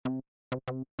Most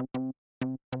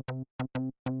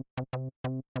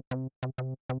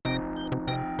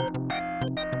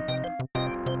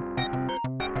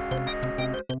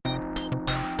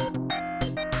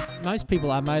people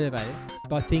are motivated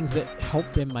by things that help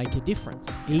them make a difference,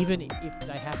 even if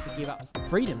they have to give up some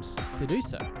freedoms to do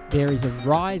so. There is a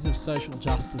rise of social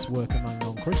justice work among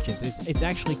non-Christians. It's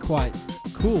actually quite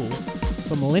cool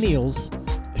for millennials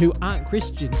who aren't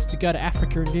Christians to go to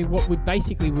Africa and do what we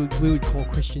would call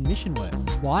Christian mission work.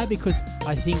 Why? Because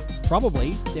I think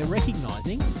probably they're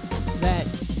recognizing that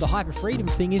the hyper-freedom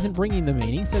thing isn't bringing the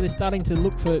meaning, so they're starting to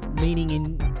look for meaning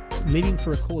in living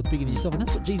for a cause bigger than yourself. And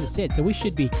that's what Jesus said. So we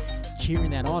should be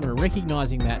cheering that on and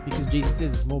recognizing that, because Jesus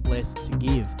says it's more blessed to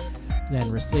give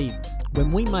than receive. When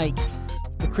we make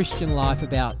the Christian life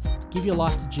about give your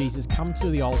life to Jesus, come to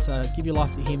the altar, give your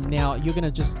life to Him, now you're going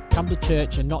to just come to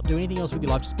church and not do anything else with your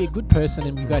life, just be a good person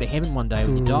and you go to heaven one day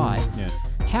when you die. Yeah.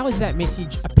 How is that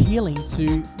message appealing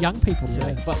to young people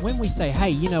today? Yeah. But when we say, hey,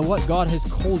 you know what? God has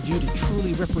called you to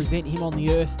truly represent Him on the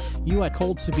earth. You are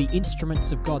called to be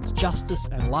instruments of God's justice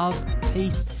and love and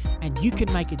peace. And you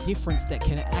can make a difference that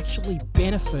can actually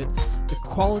benefit the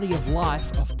quality of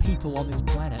life of people on this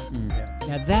planet.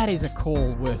 Now that is a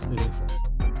call worth living for.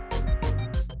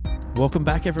 Welcome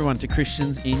back, everyone, to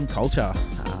Christians in Culture.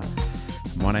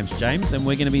 My name's James, and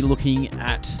we're going to be looking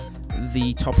at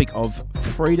the topic of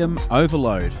freedom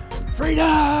overload. Freedom!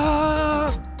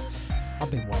 I've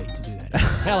been waiting to do that.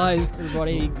 Hello,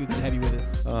 everybody. Good to have you with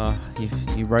us.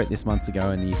 You wrote this months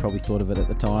ago, and you probably thought of it at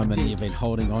the time, and you've been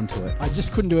holding on to it. I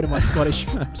just couldn't do it in my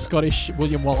Scottish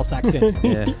William Wallace accent.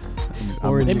 Yeah.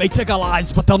 They may take our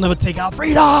lives, but they'll never take our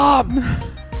freedom.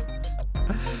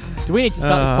 Do we need to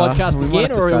start this podcast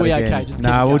again, or are we okay?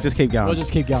 We'll just keep going. We'll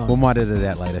just keep going. We might edit it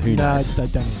out later. Who knows? No,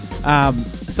 don't.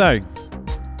 So,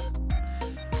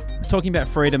 talking about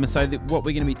freedom, so what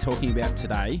we're going to be talking about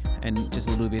today, and just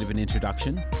a little bit of an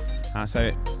introduction. So,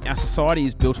 our society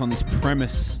is built on this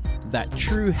premise that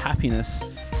true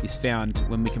happiness is found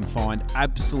when we can find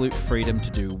absolute freedom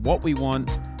to do what we want,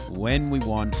 when we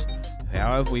want,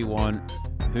 however we want,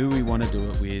 who we want to do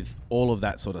it with, all of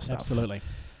that sort of stuff. Absolutely.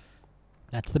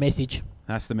 That's the message.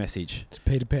 That's the message. It's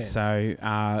Peter Pan. So,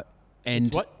 and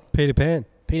It's what? Peter Pan.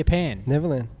 Peter Pan.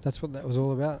 Neverland. That's what that was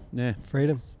all about. Yeah,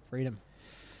 Freedom. Freedom.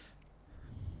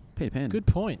 Peter Pan. Good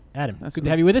point, Adam. That's Good to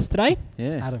have you with us today.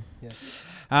 Yeah. Adam. Yes.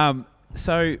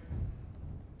 So,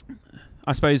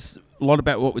 I suppose a lot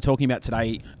about what we're talking about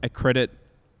today, a credit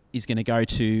is going to go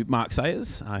to Mark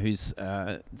Sayers, who's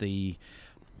the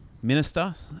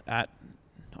minister at,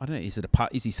 I don't know,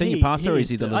 is he senior pastor or is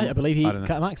he the I believe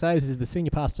Mark Sayers is the senior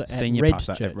pastor at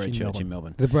Red Church in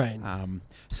Melbourne. The brain.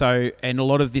 And a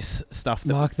lot of this stuff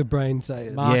that Mark the Brain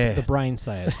Sayers. Mark the Brain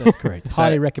Sayers. That's correct. So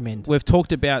Highly recommend. We've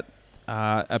talked about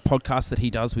a podcast that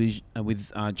he does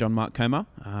with John Mark Comer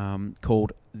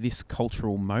called This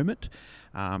Cultural Moment.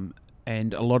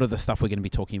 And a lot of the stuff we're going to be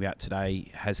talking about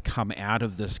today has come out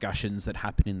of the discussions that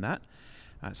happen in that.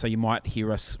 So you might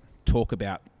hear us talk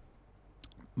about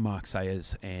Mark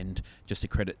Sayers and just to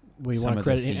credit we some want to of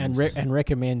credit the and things.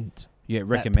 recommend. Yeah,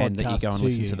 recommend that you podcast go and to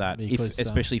listen you to that. because,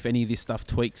 Especially if any of this stuff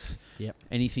tweaks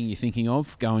anything you're thinking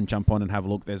of, go and jump on and have a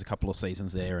look. There's a couple of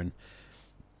seasons there, and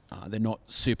they're not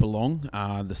super long,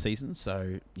 the seasons,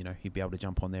 so you'd be able to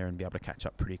jump on there and be able to catch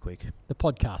up pretty quick. The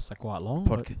podcasts are quite long.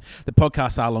 The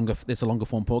podcasts are longer. There's a longer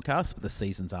form podcast, but the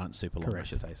seasons aren't super long. Correct. I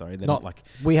should say. Sorry, they're not like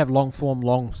we have long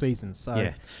seasons. So yeah,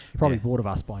 you're probably yeah. bored of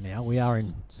us by now. We are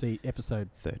in episode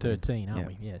 13, aren't Yeah.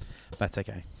 we? Yes. That's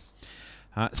okay.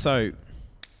 So,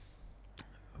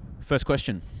 first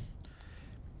question.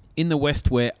 In the West,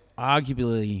 we're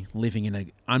arguably living in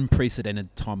an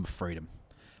unprecedented time of freedom.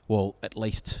 Well, at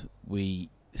least we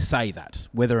say that.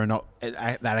 Whether or not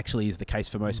that actually is the case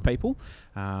for most people,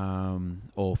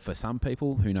 or for some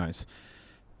people, who knows.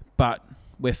 But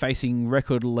we're facing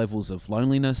record levels of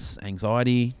loneliness,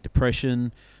 anxiety,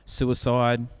 depression,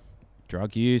 suicide,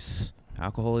 drug use,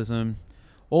 alcoholism,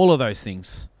 all of those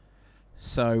things.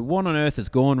 So what on earth has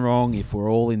gone wrong if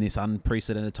we're all in this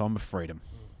unprecedented time of freedom?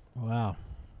 Wow.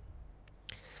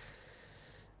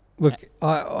 Look,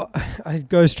 I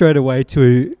go straight away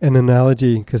to an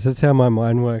analogy because that's how my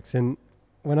mind works. And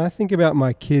when I think about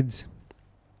my kids,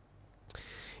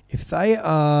 if they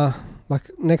are, like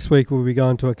next week we'll be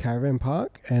going to a caravan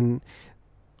park, and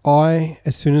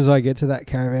as soon as I get to that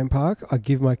caravan park, I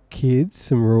give my kids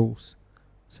some rules,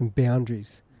 some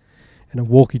boundaries, and a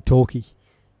walkie-talkie.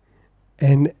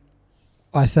 And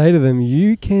I say to them,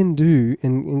 you can do,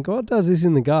 and God does this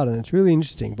in the garden, it's really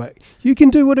interesting, but you can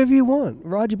do whatever you want.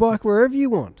 Ride your bike wherever you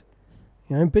want.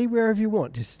 Be wherever you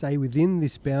want. Just stay within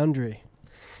this boundary.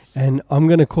 And I'm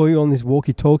going to call you on this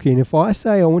walkie-talkie. And if I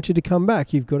say I want you to come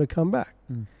back, you've got to come back.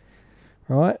 Mm.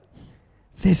 Right?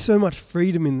 There's so much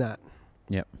freedom in that.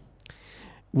 Yep.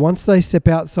 Once they step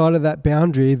outside of that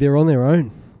boundary, they're on their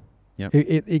own. Yep.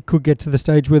 It could get to the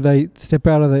stage where they step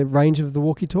out of the range of the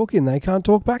walkie-talkie and they can't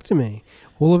talk back to me.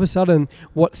 All of a sudden,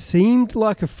 what seemed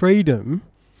like a freedom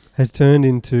has turned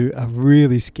into a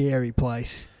really scary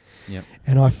place. Yep.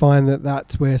 And I find that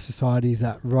that's where society is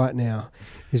at right now.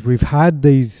 Is we've had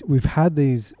these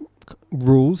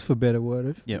rules, for better word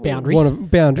of Boundaries.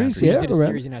 Boundaries. We Yeah, just did a around-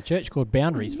 series in our church called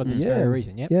Boundaries for this Yeah. very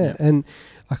reason. Yep. Yeah, Yep. and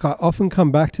like I often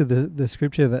come back to the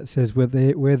scripture that says where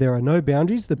there are no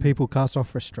boundaries, the people cast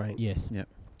off restraint. Yes.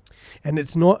 And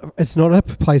it's not a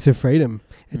place of freedom.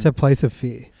 It's a place of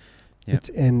fear. Yep. It's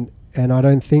and I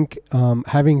don't think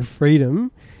having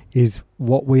freedom is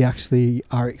what we actually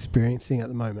are experiencing at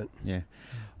the moment. Yeah.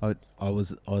 I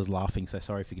was laughing, so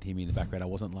sorry if you could hear me in the background. I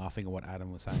wasn't laughing at what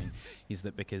Adam was saying. Is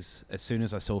that because as soon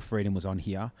as I saw freedom was on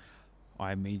here,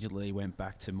 I immediately went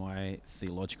back to my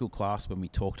theological class when we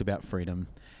talked about freedom,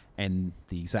 and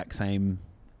the exact same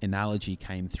analogy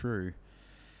came through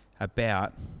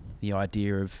about the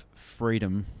idea of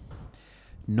freedom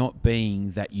not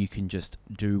being that you can just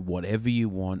do whatever you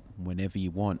want whenever you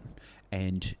want,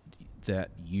 and that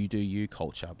you do you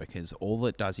culture, because all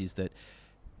it does is that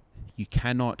you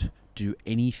cannot do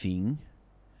anything,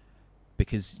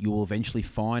 because you will eventually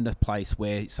find a place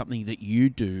where something that you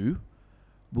do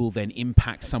will then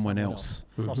impact someone else.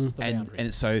 Crosses the And boundary.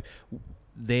 and so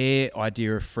their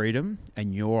idea of freedom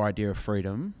and your idea of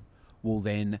freedom will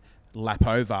then lap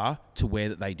over to where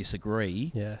that they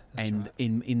disagree. Yeah, And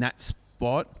in that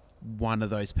spot, one of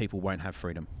those people won't have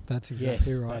freedom. that's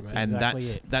exactly Yes, right, that's mate. And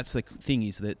exactly that's the thing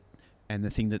is that, and the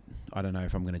thing that, I don't know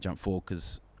if I'm going to jump forward,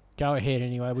 because Go ahead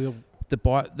anyway. We'll the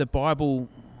Bible,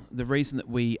 the reason that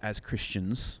we as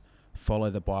Christians follow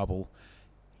the Bible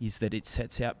is that it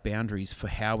sets out boundaries for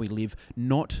how we live,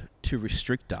 not to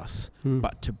restrict us,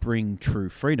 but to bring true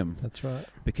freedom. That's right.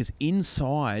 Because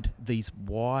inside these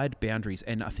wide boundaries,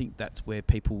 and I think that's where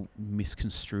people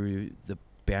misconstrue the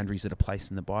boundaries that are placed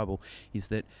in the Bible, is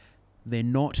that they're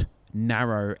not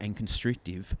narrow and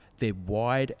constrictive. They're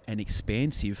wide and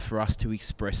expansive for us to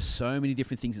express so many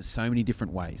different things in so many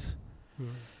different ways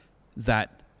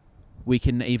that we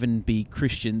can even be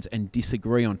Christians and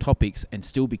disagree on topics and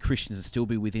still be Christians and still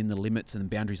be within the limits and the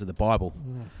boundaries of the Bible.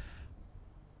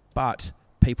 But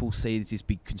people see it as this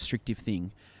big constrictive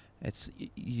thing. It's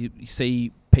you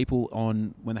see people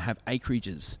when they have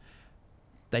acreages,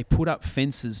 they put up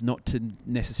fences not to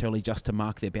necessarily just to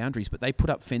mark their boundaries, but they put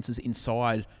up fences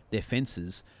inside their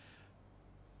fences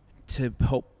to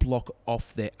help block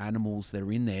off their animals that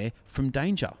are in there from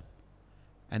danger.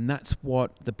 And that's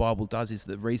what the Bible does, is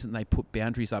the reason they put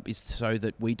boundaries up is so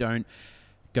that we don't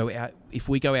go out. If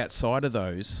we go outside of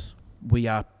those, we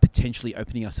are potentially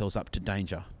opening ourselves up to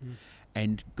danger.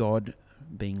 And God,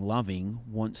 being loving,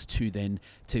 wants to then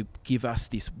to give us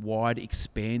this wide,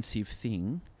 expansive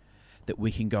thing that we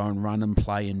can go and run and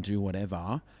play and do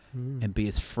whatever and be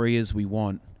as free as we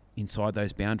want inside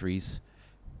those boundaries,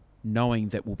 knowing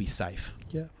that we'll be safe.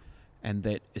 Yeah. And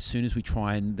that as soon as we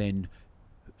try and then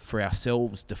for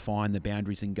ourselves define the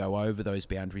boundaries and go over those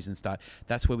boundaries and start,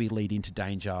 that's where we lead into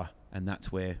danger, and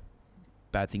that's where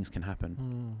bad things can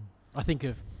happen. I think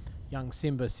of young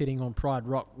Simba sitting on Pride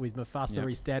Rock with Mufasa, Yep.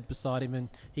 his dad, beside him, and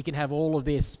he can have all of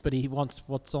this, but he wants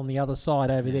what's on the other side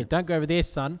over there. Don't go over there,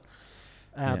 son.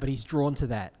 But he's drawn to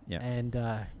that, and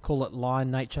call it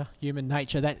lion nature, human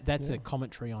nature. That's a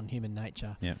commentary on human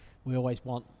nature. Yeah. We always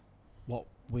want what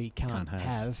we can't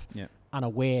have. Yeah.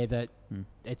 Unaware that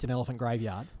it's an elephant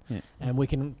graveyard, and we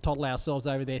can toddle ourselves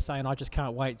over there saying, I just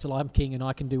can't wait till I'm king and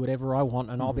I can do whatever I want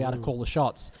and I'll be able to call the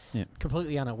shots,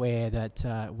 completely unaware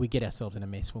that we get ourselves in a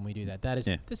mess when we do that. That's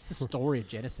the story of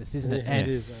Genesis, isn't it? It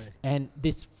is. And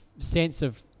this sense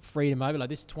of freedom overload,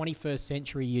 this 21st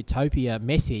century utopia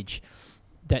message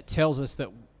that tells us that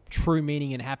true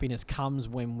meaning and happiness comes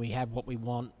when we have what we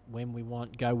want, when we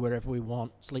want, go wherever we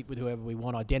want, sleep with whoever we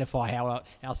want, identify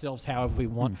ourselves however we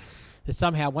want. That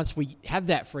somehow once we have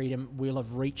that freedom, we'll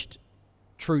have reached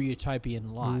true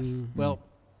utopian life. Well,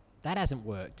 that hasn't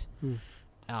worked.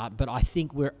 But I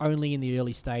think we're only in the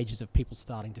early stages of people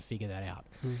starting to figure that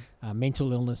out.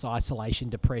 Mental illness, isolation,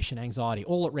 depression, anxiety,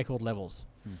 all at record levels.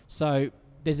 So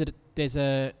there's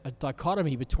a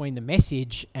dichotomy between the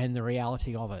message and the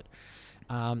reality of it.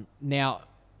 Now,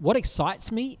 what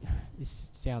excites me,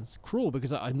 this sounds cruel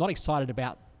because I'm not excited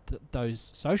about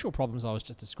those social problems I was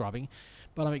just describing,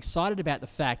 but I'm excited about the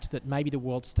fact that maybe the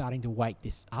world's starting to wake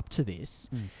this up to this.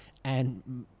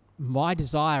 And my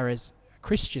desire as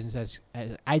Christians as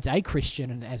a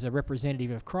Christian and as a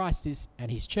representative of Christ and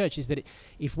His church is that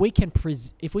if we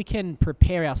can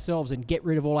prepare ourselves and get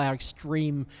rid of all our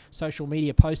extreme social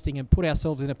media posting and put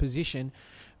ourselves in a position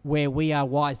where we are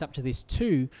wised up to this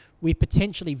too, we're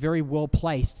potentially very well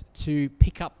placed to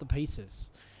pick up the pieces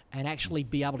and actually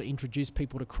be able to introduce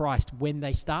people to Christ when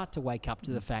they start to wake up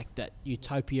to the fact that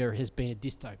utopia has been a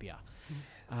dystopia.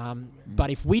 But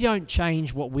if we don't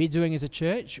change what we're doing as a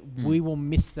church, we will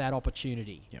miss that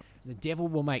opportunity. Yep. The devil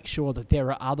will make sure that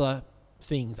there are other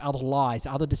things, other lies,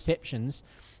 other deceptions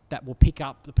that will pick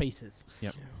up the pieces.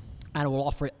 Yep. And it will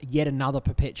offer yet another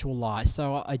perpetual lie.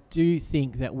 So I do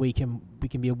think that we can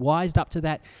be wised up to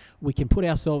that. We can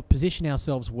position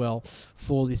ourselves well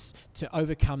for this, to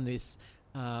overcome this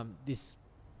this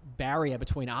barrier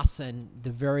between us and the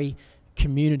very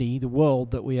community, the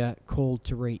world that we are called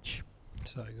to reach.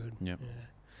 So good. Yep.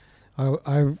 Yeah.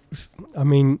 I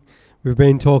mean, we've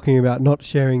been talking about not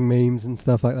sharing memes and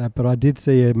stuff like that, but I did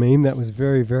see a meme that was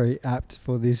very, very apt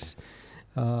for this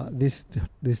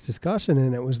discussion,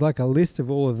 and it was like a list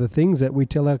of all of the things that we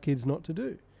tell our kids not to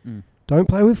do. Don't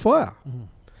play with fire.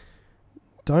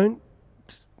 Don't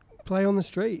play on the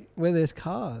street where there's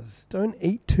cars. Don't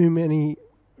eat too many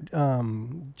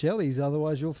jellies,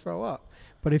 otherwise you'll throw up.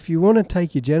 But if you want to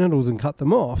take your genitals and cut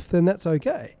them off, then that's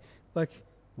okay. Like,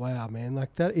 wow, man,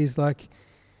 like that is like,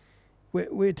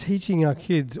 we're teaching our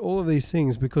kids all of these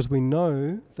things because we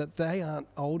know that they aren't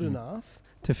old enough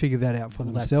to figure that out for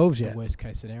themselves yet. That's the worst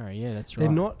case scenario. Yeah, that's right.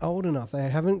 They're not old enough. They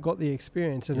haven't got the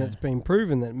experience, and it's been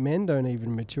proven that men don't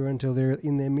even mature until they're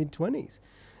in their mid-20s.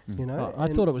 You know, I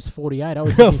thought it was 48. I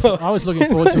was looking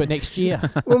forward to it next year.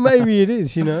 Well, maybe it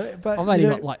is, you know. But I've only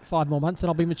got like 5 more months and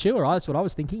I'll be mature. That's what I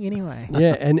was thinking anyway.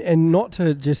 Yeah, and not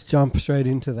to just jump straight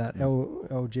into that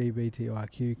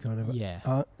LGBTIQ kind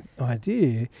of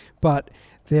idea, but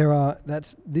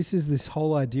this is this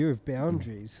whole idea of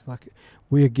boundaries. Like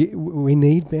we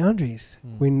need boundaries.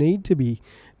 We need to be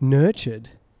nurtured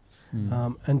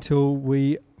until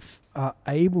we are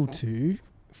able to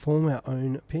form our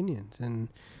own opinions, and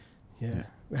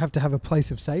we have to have a place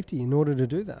of safety in order to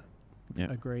do that.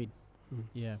 Yeah, agreed.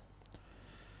 Yeah.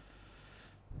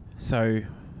 So,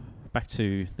 back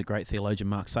to the great theologian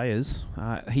Mark Sayers.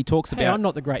 He talks about. I'm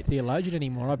not the great theologian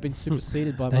anymore. I've been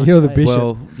superseded by Mark You're Sayers. the bishop.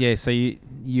 Well, yeah. So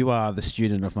you are the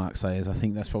student of Mark Sayers. I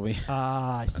think that's probably.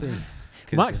 I see.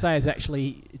 Mark Sayers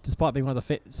actually, despite being one of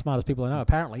the smartest people I know,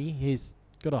 apparently he's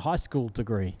got a high school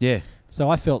degree. Yeah. So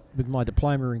I felt with my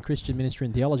diploma in Christian ministry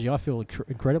and theology, I feel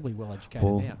incredibly well educated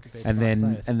now.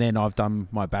 And then I've done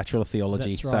my Bachelor of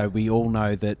Theology. That's right. So we all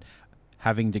know that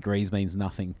having degrees means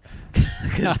nothing,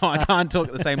 because I can't talk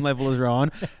at the same level as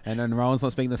Rowan, and then Rowan's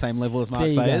not speaking the same level as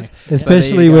Mark Sayers.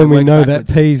 Especially when we know that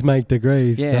P's make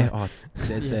degrees. Yeah. So. Oh,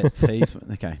 dead set. P's.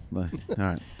 Okay. All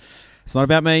right. It's not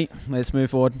about me. Let's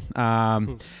move forward.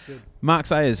 Mark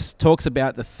Sayers talks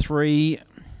about the 3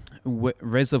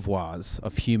 reservoirs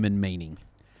of human meaning.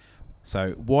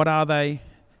 So what are they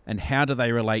and how do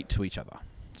they relate to each other?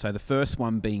 So the first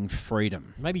one being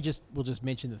freedom. Maybe we'll just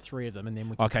mention the 3 of them and then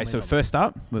we can Okay, so first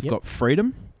up, we've got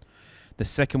freedom. The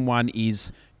second one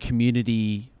is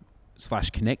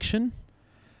community/connection.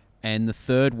 And the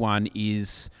third one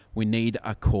is we need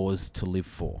a cause to live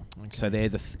for. Okay. So they're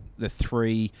the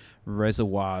 3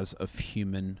 reservoirs of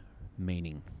human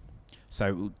meaning.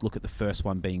 So we'll look at the first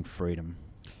one being freedom.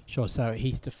 Sure. So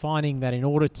he's defining that in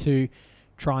order to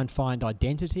try and find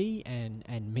identity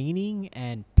and meaning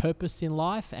and purpose in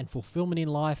life and fulfillment in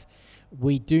life,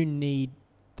 we do need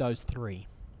those 3.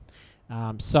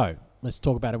 So let's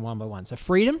talk about it one by one. So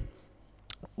freedom.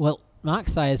 Well, Mark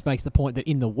Sayers makes the point that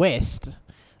in the West,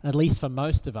 at least for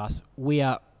most of us, we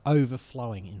are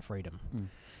overflowing in freedom.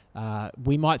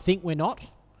 We might think we're not.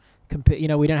 We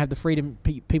don't have the freedom.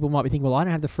 People might be thinking, well, I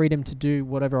don't have the freedom to do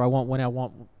whatever I want, when I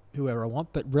want, whoever I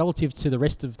want. But relative to the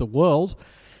rest of the world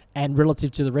and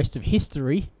relative to the rest of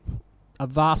history, a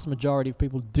vast majority of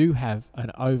people do have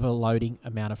an overloading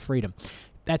amount of freedom.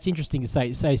 That's interesting to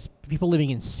say. Say people living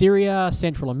in Syria,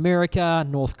 Central America,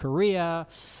 North Korea,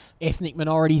 ethnic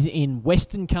minorities in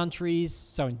Western countries,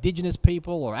 so indigenous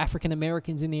people or African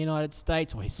Americans in the United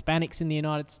States or Hispanics in the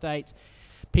United States,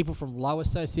 people from lower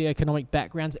socioeconomic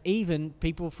backgrounds, even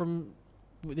people from,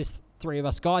 there's 3 of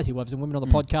us guys here, we'll have some women on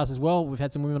the podcast as well. We've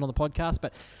had some women on the podcast,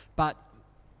 but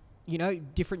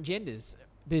different genders.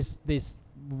 There's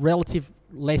relative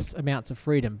less amounts of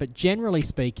freedom, but generally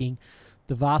speaking,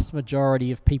 the vast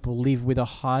majority of people live with a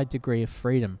high degree of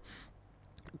freedom.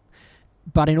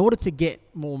 But in order to get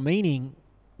more meaning,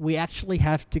 we actually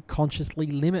have to consciously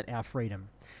limit our freedom.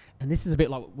 And this is a bit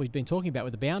like what we've been talking about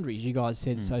with the boundaries. You guys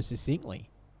said so succinctly.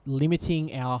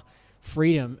 Limiting our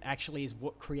freedom actually is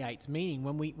what creates meaning.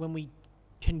 When we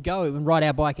can go and ride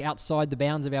our bike outside the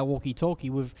bounds of our walkie-talkie,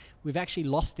 we've actually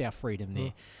lost our freedom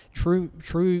there.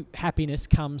 True happiness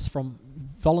comes from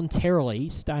voluntarily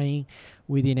staying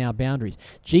within our boundaries.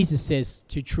 Jesus says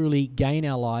to truly gain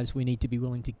our lives, we need to be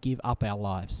willing to give up our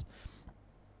lives.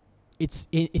 It's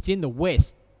in the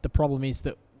West. The problem is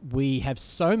that we have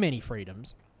so many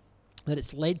freedoms that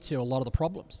it's led to a lot of the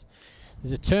problems.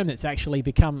 There's a term that's actually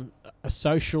become a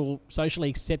socially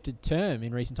accepted term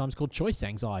in recent times called choice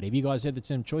anxiety. Have you guys heard the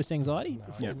term choice anxiety?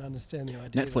 No, I didn't understand the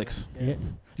idea. Netflix. Yeah.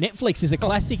 Netflix is a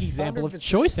classic example of 100%.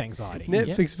 choice anxiety.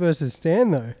 Netflix versus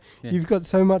Stan, though. Yeah. You've got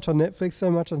so much on Netflix,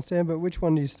 so much on Stan, but which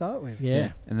one do you start with?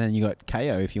 Yeah. And then you got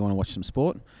KO if you want to watch some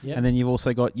sport. Yeah. And then you've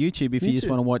also got YouTube if you just YouTube.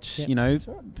 want to watch, Yep. That's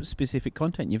right. specific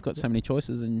content. You've got so many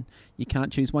choices and you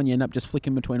can't choose one. You end up just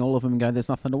flicking between all of them and go, there's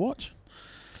nothing to watch.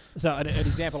 So an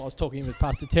example, I was talking with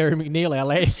Pastor Terry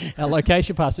McNeil, our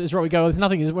location pastor. It's right, we go, there's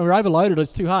nothing, when we're overloaded,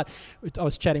 it's too hard. I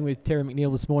was chatting with Terry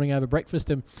McNeil this morning over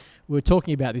breakfast, and we were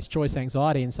talking about this choice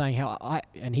anxiety and saying how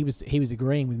he was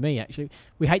agreeing with me actually.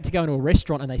 We hate to go into a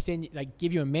restaurant and they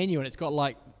give you a menu and it's got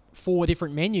like 4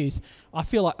 different menus. I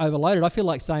feel like overloaded. I feel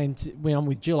like saying when I'm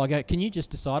with Jill, I go, can you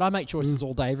just decide? I make choices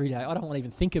all day, every day. I don't want to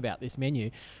even think about this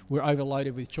menu. We're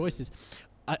overloaded with choices.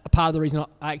 Part of the reason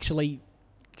I actually,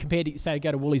 compared to, say,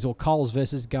 go to Woolies or Coles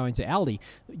versus going to Aldi.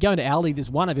 Going to Aldi, there's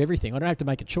one of everything. I don't have to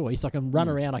make a choice. I can run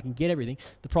around. I can get everything.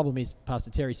 The problem is, Pastor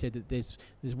Terry said that there's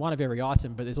one of every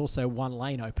item, but there's also one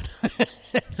lane open.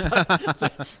 so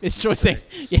it's choicing.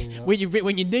 Yeah, when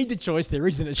you need the choice, there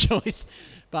isn't a choice.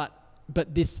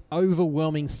 But this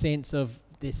overwhelming sense of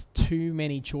there's too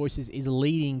many choices is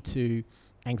leading to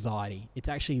anxiety. It's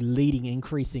actually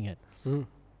increasing it. Do you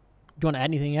want to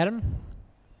add anything, Adam?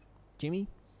 Jimmy?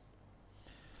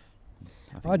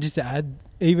 I just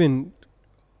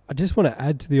want to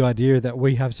add to the idea that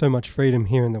we have so much freedom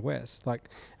here in the West. Like,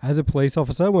 as a police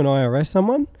officer, when I arrest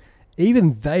someone,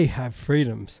 even they have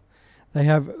freedoms. They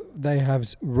have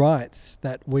rights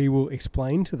that we will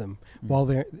explain to them while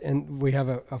they're, and we have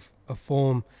a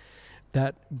form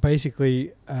that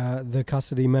basically the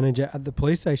custody manager at the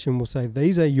police station will say,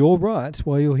 these are your rights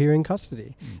while you're here in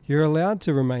custody. You're allowed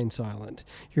to remain silent.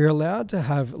 You're allowed to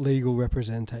have legal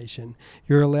representation.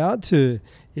 You're allowed to,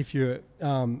 if you're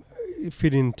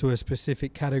fit into a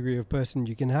specific category of person,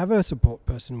 you can have a support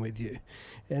person with you.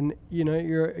 And,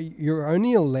 you're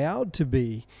only allowed to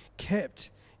be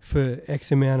kept for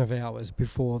X amount of hours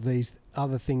before these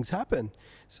other things happen.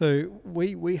 So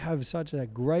we have such a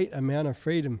great amount of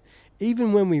freedom.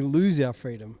 Even when we lose our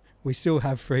freedom, we still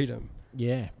have freedom.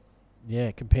 Yeah,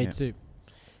 compared to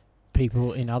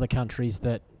people in other countries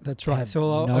that... That's right. have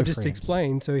So I'll just freedoms.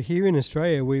 explain. So here in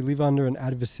Australia, we live under an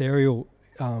adversarial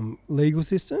legal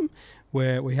system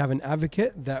where we have an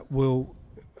advocate that will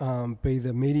be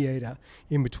the mediator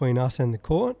in between us and the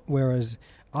court, whereas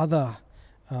other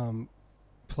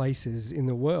places in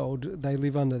the world, they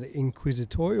live under the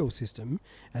inquisitorial system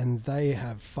and they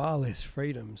have far less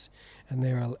freedoms, and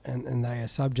they are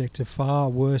subject to far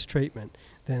worse treatment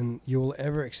than you'll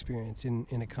ever experience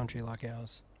in a country like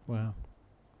ours. Wow.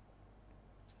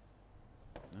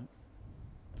 I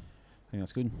think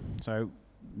that's good. So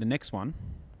the next one,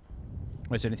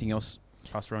 is there anything else,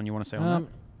 Pastor Ron, you want to say on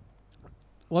that?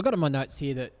 Well, I got in my notes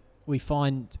here that we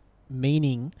find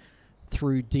meaning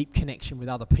through deep connection with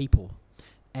other people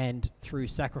and through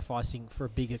sacrificing for a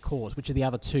bigger cause, which are the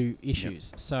other two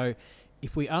issues. So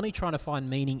if we're only trying to find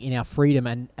meaning in our freedom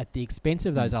and at the expense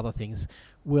of those other things,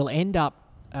 we'll end up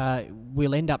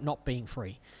not being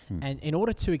free. And in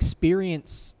order to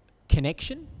experience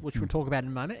connection, which we'll talk about in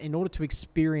a moment, in order to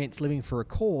experience living for a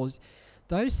cause,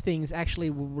 those things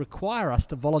actually will require us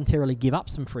to voluntarily give up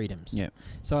some freedoms. Yeah.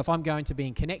 So if I'm going to be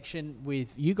in connection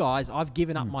with you guys, I've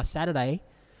given up my Saturday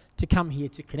to come here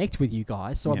to connect with you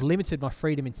guys. So I've limited my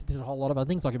freedom into, there's a whole lot of other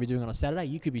things I could be doing on a Saturday.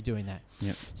 You could be doing that.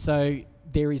 Yep. So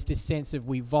there is this sense of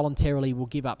we voluntarily will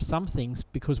give up some things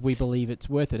because we believe it's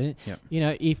worth it. And,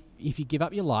 if you give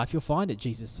up your life, you'll find it,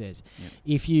 Jesus says. Yep.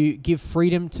 If you give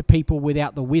freedom to people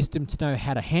without the wisdom to know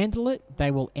how to handle it, they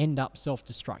will end up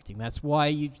self-destructing. That's why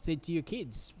you've said to your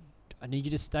kids, I need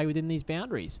you to stay within these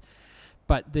boundaries.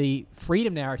 But the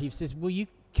freedom narrative says, well, you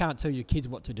can't tell your kids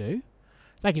what to do.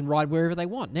 They can ride wherever they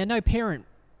want. Now, no parent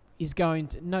is going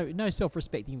to, no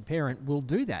self-respecting parent will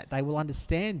do that. They will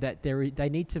understand that they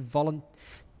need to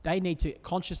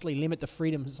consciously limit the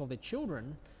freedoms of their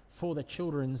children for the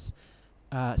children's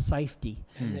safety.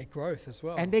 And their growth as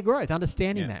well. And their growth,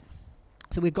 understanding Yeah. that.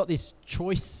 So we've got this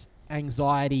choice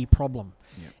anxiety problem.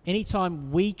 Yeah.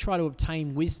 Anytime we try to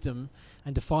obtain wisdom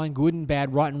and define good and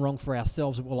bad, right and wrong for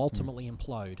ourselves, it will ultimately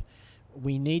implode.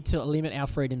 we need to limit our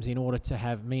freedoms in order to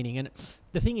have meaning. And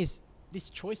the thing is, this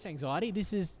choice anxiety,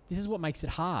 this is what makes it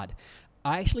hard.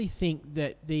 I actually think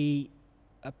that a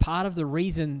part of the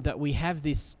reason that we have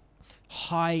this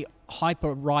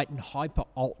hyper right and hyper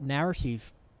alt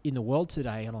narrative in the world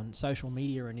today and on social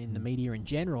media and in the media in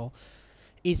general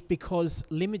is because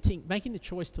making the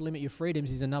choice to limit your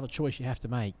freedoms is another choice you have to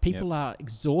make. People are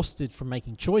exhausted from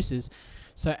making choices.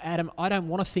 So, Adam, I don't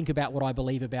want to think about what I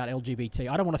believe about LGBT.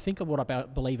 I don't want to think of what I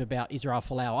believe about Israel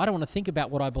Folau. I don't want to think about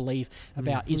what I believe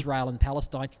about Israel and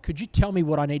Palestine. Could you tell me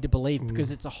what I need to believe? Because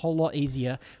it's a whole lot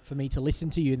easier for me to listen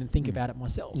to you than think about it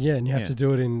myself. Yeah, and you have to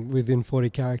do it within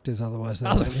 40 characters, otherwise they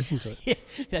don't listen to it. Yeah,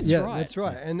 that's right. That's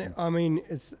right. And I mean,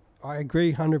 I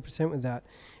agree 100% with that.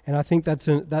 And I think that's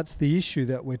the issue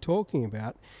that we're talking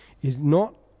about, is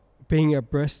not being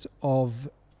abreast of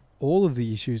all of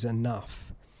the issues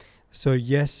enough. So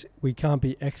yes, we can't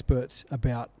be experts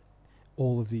about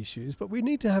all of the issues, but we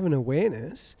need to have an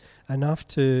awareness enough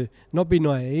to not be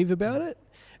naive about it.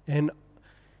 And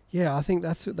yeah, I think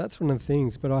that's one of the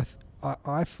things. But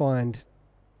I find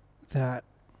that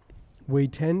we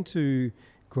tend to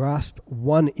grasp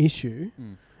one issue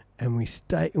and we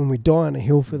die on a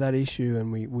hill for that issue,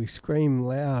 and we scream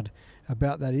loud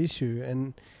about that issue,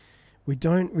 and we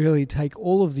don't really take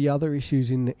all of the other issues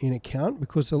in account,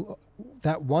 because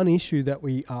that one issue that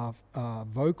we are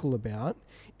vocal about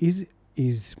is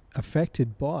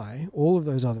affected by all of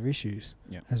those other issues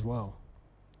as well.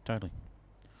 Totally.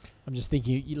 I'm just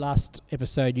thinking, last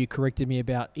episode you corrected me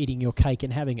about eating your cake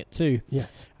and having it too. Yeah.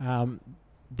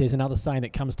 There's another saying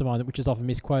that comes to mind, which is often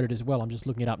misquoted as well. I'm just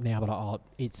looking it up now, but I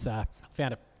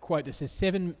found a quote that says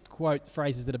 7 quote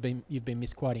phrases that you've been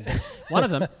misquoting. one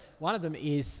of them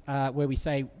is where we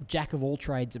say "Jack of all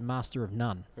trades and master of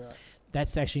none." Right.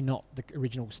 That's actually not the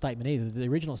original statement either. The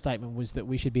original statement was that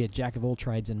we should be a jack of all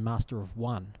trades and master of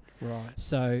one. Right.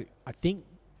 So I think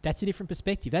that's a different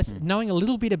perspective. That's knowing a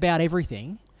little bit about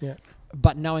everything,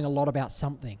 but knowing a lot about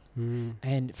something.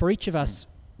 And for each of us,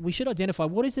 we should identify,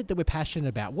 what is it that we're passionate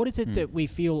about? What is it that we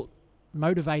feel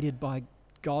motivated by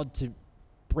God to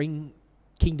bring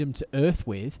kingdom to earth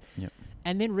with?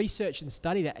 And then research and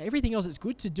study that. Everything else, it's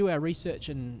good to do our research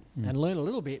and learn a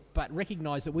little bit, but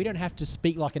recognize that we don't have to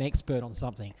speak like an expert on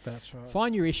something. That's right.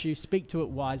 Find your issue, speak to it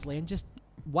wisely, and just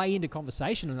weigh into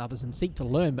conversation with others and seek to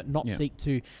learn, but not seek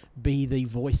to be the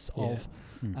voice of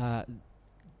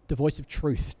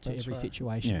truth to every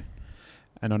situation. Yeah.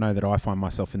 And I know that I find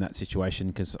myself in that situation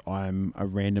because I'm a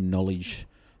random knowledge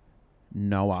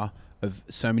knower of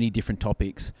so many different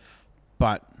topics,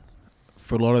 but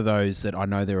for a lot of those that I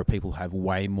know, there are people who have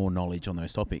way more knowledge on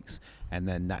those topics. And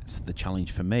then that's the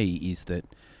challenge for me, is that,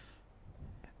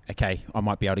 okay, I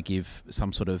might be able to give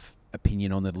some sort of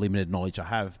opinion on the limited knowledge I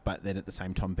have, but then at the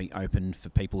same time be open for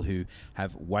people who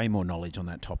have way more knowledge on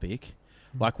that topic.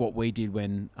 Like what we did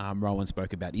when Rowan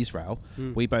spoke about Israel,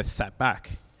 we both sat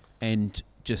back and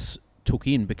just took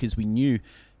in, because we knew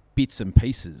bits and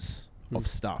pieces of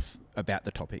stuff about the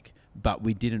topic, but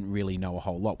we didn't really know a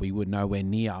whole lot. We were nowhere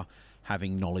near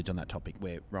having knowledge on that topic,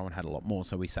 where Rowan had a lot more.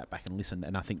 So we sat back and listened,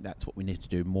 and I think that's what we need to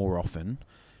do more often,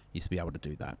 is to be able to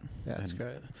do that. Yeah, that's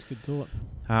great. That's a good thought.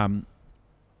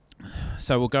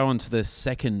 So we'll go on to the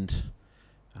second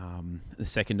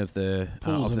of the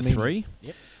three,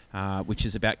 which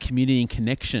is about community and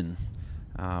connection.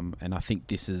 And I think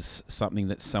this is something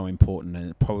that's so important, and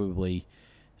it probably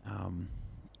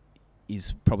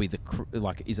is probably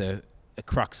a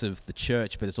crux of the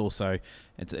church, but it's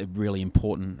a really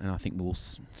important, and I think we'll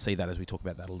see that as we talk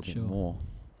about that a little bit more.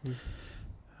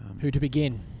 Who to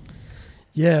begin?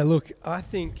 Yeah, look, I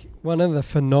think one of the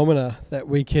phenomena that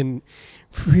we can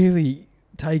really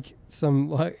take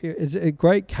it's a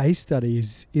great case study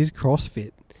is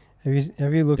CrossFit.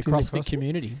 Have you looked the into CrossFit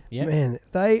community? Yeah, man,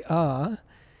 they are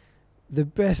the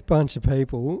best bunch of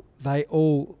people. They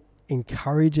all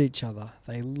encourage each other.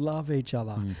 They love each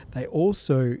other. They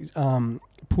also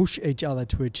push each other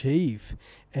to achieve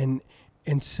and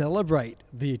celebrate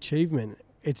the achievement.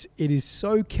 It is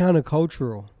so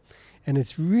countercultural, and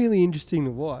it's really interesting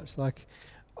to watch. I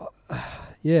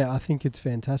think it's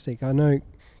fantastic. I know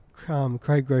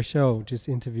Craig Groeschel just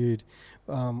interviewed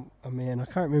a man, I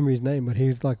can't remember his name, but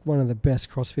he's like one of the best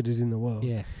CrossFitters in the world.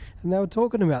 Yeah. And they were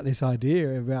talking about this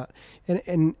idea about,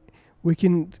 and we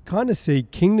can kind of see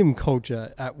kingdom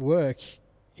culture at work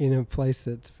in a place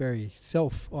that's very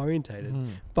self-orientated,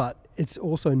 but it's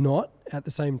also not at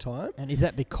the same time. And is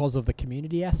that because of the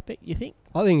community aspect, you think?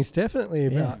 I think it's definitely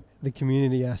about the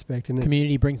community aspect. And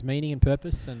community brings meaning and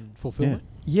purpose and fulfillment.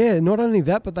 Yeah, not only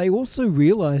that, but they also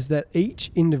realize that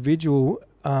each individual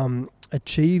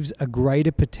achieves a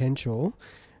greater potential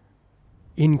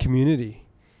in community,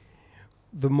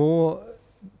 the more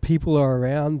people are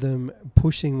around them,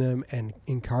 pushing them and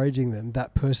encouraging them,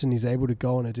 that person is able to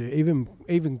go on and do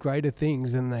even greater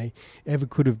things than they ever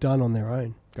could have done on their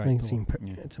own. I think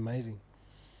it's amazing.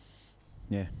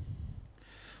 Yeah.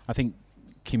 I think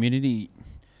community,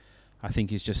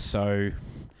 is just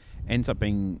ends up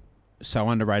being so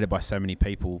underrated by so many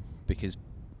people, because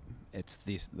it's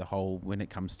the whole, when it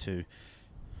comes to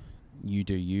you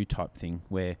do you type thing,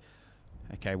 where,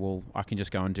 okay, well, I can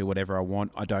just go and do whatever I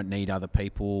want. I don't need other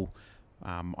people.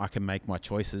 I can make my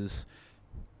choices.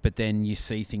 But then you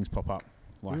see things pop up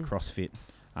like CrossFit,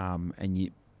 and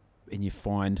you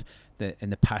find that,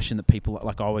 and the passion that people,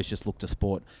 like, I always just look to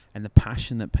sport, and the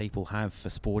passion that people have for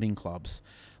sporting clubs.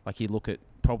 Like, you look at,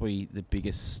 probably the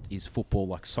biggest is football,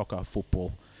 like soccer,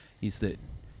 football, is that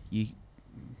you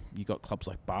got clubs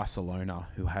like Barcelona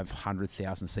who have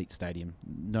 100,000 seat stadium.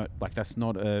 No, like, that's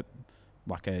not a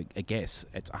guess.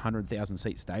 It's a 100,000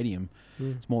 seat stadium.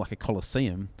 It's more like a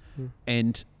coliseum,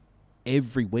 and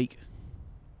every week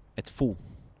it's full.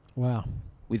 Wow.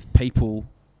 With people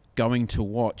going to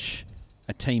watch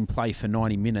a team play for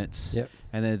 90 minutes,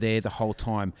 and they're there the whole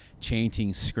time,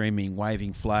 chanting, screaming,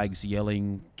 waving flags,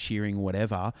 yelling, cheering,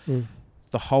 whatever,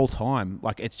 the whole time.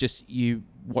 Like, it's just, you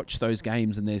watch those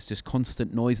games and there's just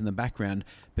constant noise in the background,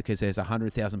 because there's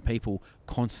 100,000 people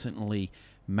constantly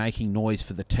making noise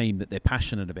for the team that they're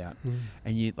passionate about.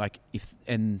 And you, like,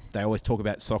 and they always talk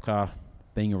about soccer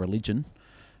being a religion,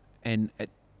 and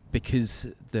because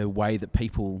the way that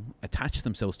people attach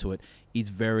themselves to it is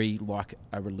very like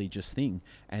a religious thing.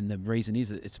 And the reason is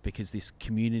that it's because this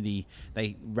community,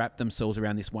 they wrap themselves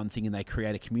around this one thing and they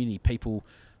create a community. People,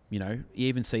 you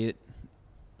even see it,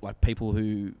 like, people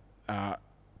who are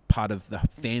part of the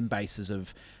fan bases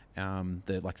of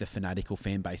the fanatical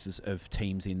fan bases of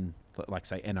teams in, like,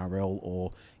 say, NRL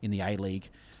or in the A-League.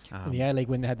 In the A-League,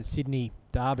 when they had the Sydney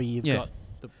Derby, you've got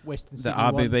the Western Sydney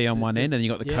RBB on one end, and you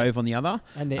got the Cove on the other.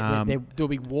 And they do a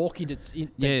big walk into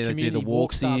they do the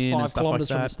walks in and 5 stuff kilometres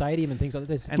like from the that. stadium and things like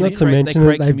that. And not to mention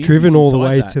that they've driven all the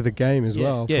way to the game as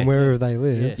well, from wherever they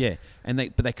live. Yeah, and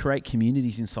they create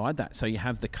communities inside that. So you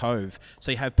have the Cove.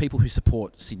 So you have people who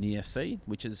support Sydney FC,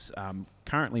 which is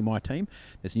currently my team.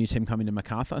 There's a new team coming to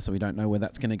Macarthur, so we don't know where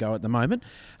that's going to go at the moment.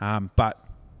 But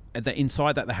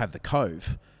inside that, they have the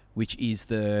Cove, which is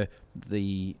the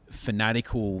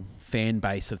fanatical fan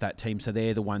base of that team. So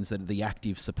they're the ones that the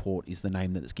active support is the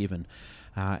name that it's given.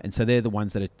 And so they're the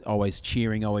ones that are always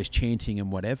cheering, always chanting and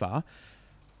whatever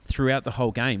throughout the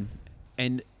whole game.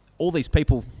 And all these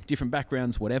people, different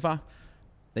backgrounds, whatever,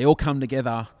 they all come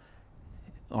together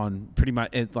on pretty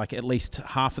much, like, at least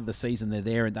half of the season. They're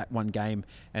there in that one game,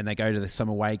 and they go to some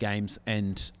away games,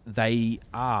 and they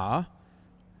are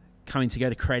coming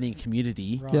together, creating a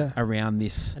community around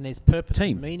this, and there's purpose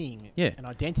team. and meaning and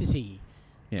identity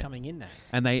coming in that,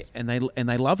 and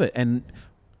they love it. And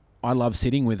I love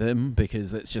sitting with them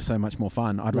because it's just so much more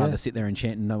fun. I'd rather sit there and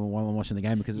chant while I'm watching the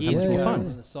game, because it's so much more fun.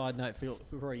 On the side note,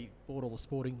 we've already bored all the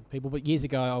sporting people, but years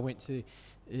ago I went to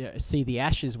see the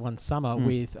Ashes one summer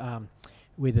with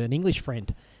an English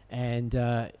friend. And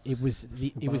it was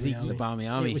the Barmy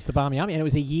Army. It was the Barmy Army, and it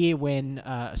was a year when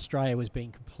Australia was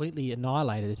being completely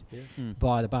annihilated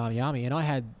by the Barmy Army. And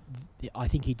I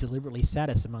think he deliberately sat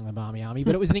us among the Barmy Army,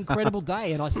 but it was an incredible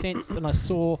day, and I sensed and I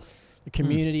saw the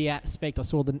community aspect, I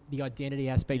saw the identity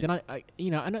aspect, and I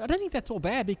don't think that's all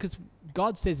bad, because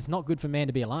God says it's not good for man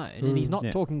to be alone, and He's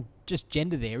not talking just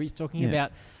gender there. He's talking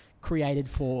about created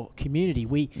for community.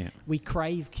 We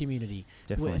crave community.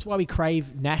 Definitely. That's why we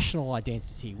crave national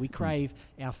identity. We crave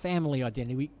our family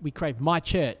identity. We crave my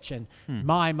church and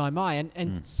my.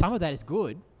 And some of that is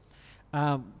good.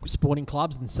 Sporting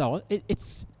clubs and so on.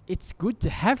 It's good to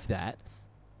have that.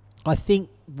 I think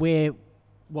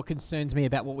what concerns me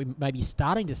about what we may be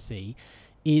starting to see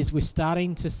is we're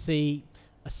starting to see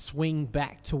a swing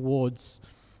back towards,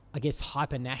 I guess,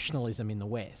 hyper-nationalism in the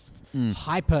West.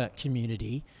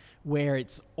 Hyper-community, where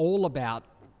it's all about,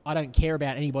 I don't care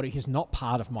about anybody who's not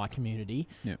part of my community.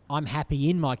 Yep. I'm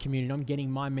happy in my community. I'm getting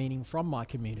my meaning from my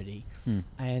community.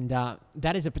 And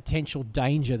that is a potential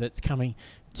danger that's coming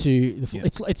to the...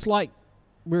 It's like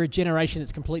we're a generation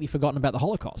that's completely forgotten about the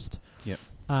Holocaust. Yep.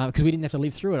 Because we didn't have to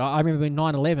live through it. I remember in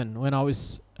 9/11, when I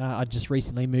was... I just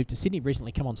recently moved to Sydney,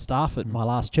 recently come on staff at my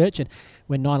last church, and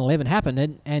when 9/11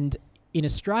 happened, and in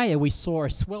Australia, we saw a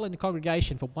swell in the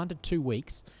congregation for 1 to 2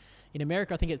 weeks. In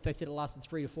America, I think they said it lasted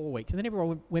 3 to 4 weeks, and then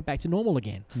everyone went back to normal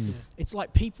again. It's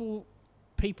like people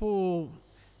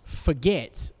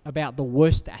forget about the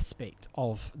worst aspect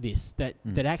of this, that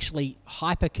actually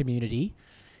hyper community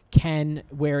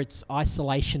where it's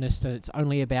isolationist and it's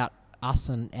only about us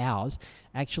and ours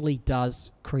actually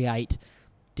does create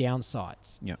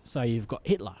downsides. Yeah. So you've got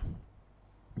Hitler,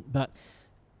 but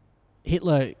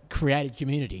Hitler created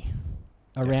community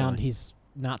around Definitely. his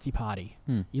Nazi party.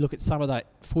 Hmm. You look at some of that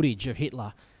footage of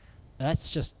Hitler, that's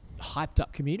just hyped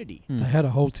up community. Hmm. They had a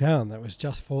whole town that was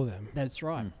just for them. That's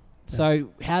right. Mm. So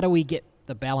how do we get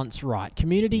the balance right?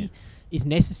 Community is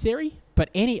necessary, but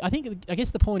I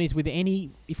guess the point is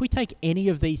if we take any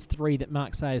of these three that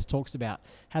Mark Sayers talks about,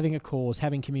 having a cause,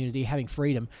 having community, having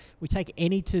freedom, we take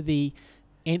any to the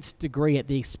nth degree at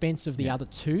the expense of the other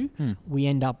two, we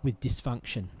end up with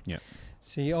dysfunction. Yeah.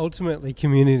 See, ultimately,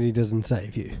 community doesn't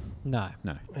save you, No.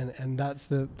 and that's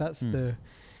the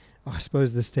I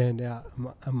suppose the standout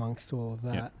amongst all of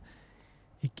that.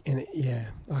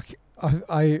 Like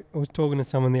I was talking to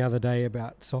someone the other day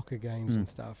about soccer games and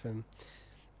stuff, and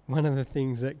one of the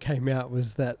things that came out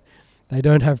was that they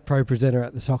don't have Pro Presenter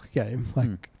at the soccer game.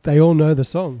 Like they all know the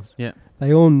songs. Yeah.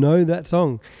 They all know that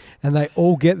song, and they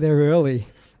all get there early,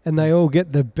 and they all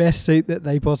get the best seat that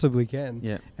they possibly can.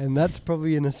 Yeah. And that's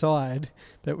probably an aside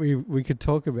that we could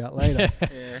talk about later.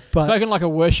 Yeah. But Spoken like a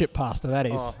worship pastor, that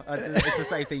is. Oh, it's the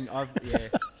same thing.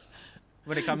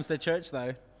 When it comes to church,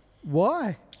 though.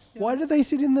 why? Why do they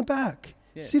sit in the back?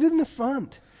 Yeah. Sit in the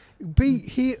front. Be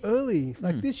here early.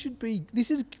 Like this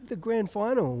is the grand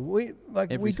final. We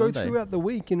Every go Sunday. throughout the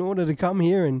week in order to come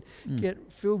here and get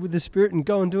filled with the Spirit and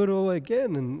go and do it all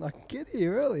again. And like get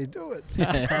here early, do it.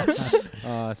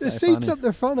 Oh, The seats up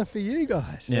the front are for you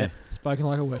guys. Yeah. Spoken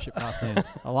like a worship pastor.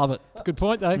 I love it. It's a good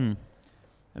point, though. And,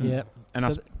 Yeah.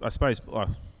 And So I suppose. Oh,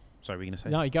 sorry, were you going to say?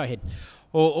 No, you go ahead.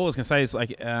 All I was going to say is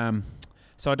like,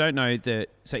 so I don't know that.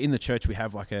 So in the church we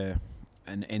have like an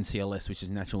NCLS, which is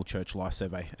National Church Life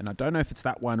Survey, and I don't know if it's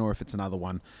that one or if it's another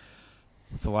one.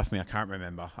 For the life of me, I can't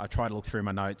remember. I tried to look through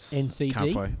my notes. NCD?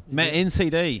 Can't find- Is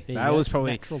NCD. There you That go. was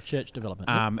probably. Natural Church Development.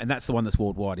 And that's the one that's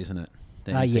worldwide, isn't it?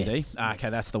 The NCD. Yes. Okay,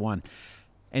 Yes. that's the one.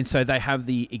 And so they have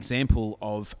the example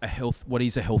of what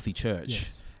is a healthy church.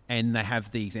 Yes. And they have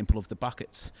the example of the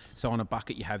buckets. So on a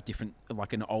bucket, you have different,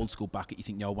 like an old school bucket. You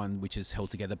think the old one, which is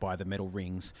held together by the metal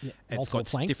rings. Yeah, It's multiple got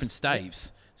planks. different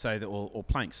staves, so that or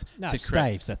planks. No, to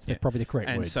staves. That's yeah. probably the correct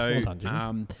And word. so, Well done,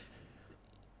 Jimmy.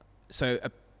 so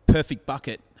a perfect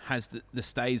bucket has the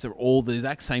staves are all the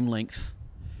exact same length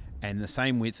and the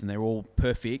same width, and they're all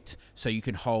perfect. So you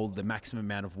can hold the maximum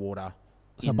amount of water.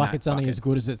 So in bucket's that only bucket. as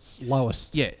good as its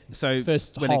lowest. Yeah. So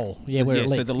First when hole. Yeah, where it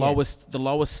so leaks, the yeah.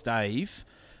 lowest stave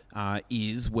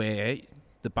is where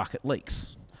the bucket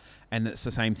leaks. And it's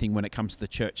the same thing when it comes to the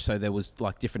church. So there was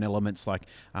like different elements, like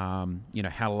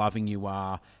how loving you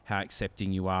are, how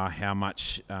accepting you are, how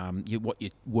much what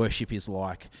your worship is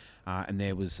like, and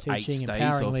there was Teaching, 8 staves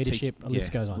empowering of leadership, the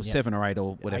list goes on, or yeah. 7 or 8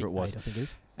 or whatever it was. I think it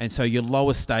is. And so your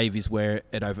lowest stave is where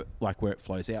where it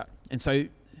flows out. And so,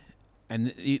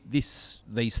 these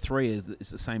 3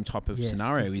 is the same type of Yes,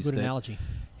 scenario. good Is that analogy.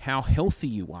 how healthy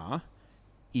you are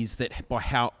is that by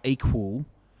how equal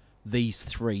these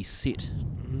 3 sit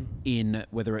in,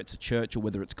 whether it's a church or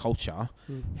whether it's culture,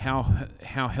 how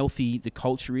healthy the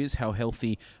culture is, how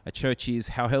healthy a church is,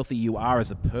 how healthy you are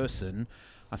as a person,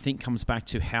 I think comes back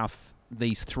to how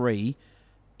these 3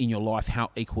 in your life,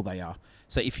 how equal they are.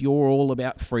 So if you're all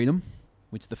about freedom,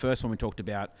 which the first one we talked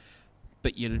about,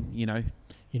 but you're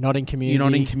You're not in community.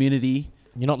 not in community.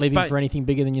 You're not living But- for anything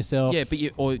bigger than yourself. Yeah, but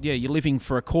you're living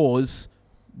for a cause,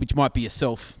 which might be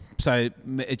yourself. So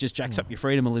it just jacks up your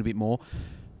freedom a little bit more.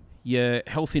 Your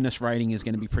healthiness rating is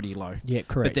going to be pretty low. Yeah,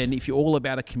 correct. But then if you're all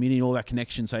about a community, all that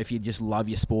connection, so if you just love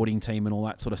your sporting team and all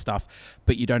that sort of stuff,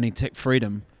 but you don't take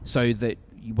freedom, so that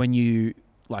when you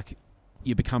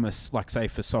become say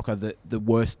for soccer, the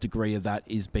worst degree of that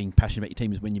is being passionate about your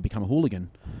team is when you become a hooligan.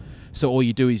 So all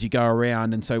you do is you go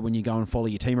around, and so when you go and follow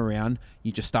your team around,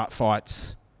 you just start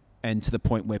fights, and to the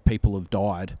point where people have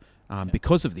died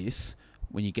because of this.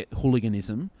 When you get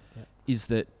hooliganism, is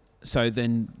that so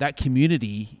then that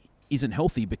community isn't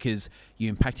healthy because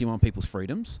you're impacting on people's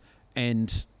freedoms,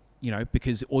 and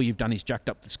because all you've done is jacked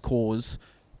up this cause,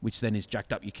 which then is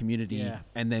jacked up your community,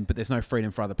 but there's no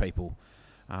freedom for other people.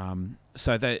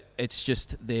 So that it's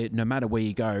just there. No matter where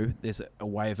you go, there's a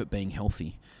way of it being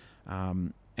healthy,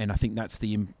 and I think that's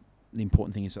the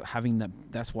important thing is that having that.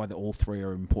 That's why all 3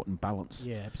 are important balance.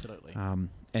 Yeah, absolutely.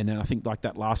 And then I think like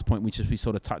that last point, which we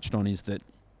sort of touched on, is that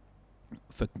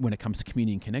for when it comes to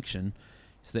community and connection,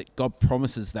 is that God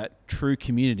promises that true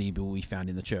community will be found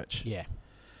in the church. Yeah.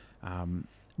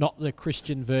 Not the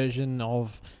Christian version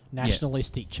of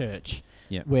nationalistic church,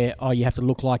 Yeah. where you have to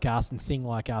look like us and sing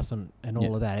like us and all Yeah.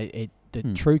 of that. the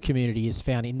true community is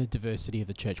found in the diversity of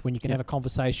the church. When you can have a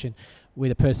conversation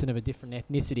with a person of a different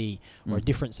ethnicity or a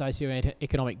different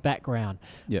socioeconomic background,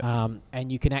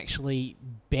 and you can actually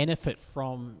benefit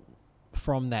from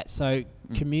that. So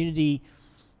community,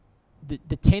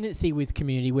 the tendency with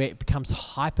community where it becomes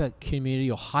hyper community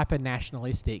or hyper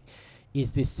nationalistic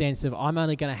is this sense of I'm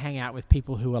only going to hang out with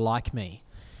people who are like me.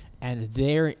 And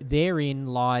therein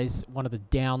lies one of the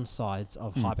downsides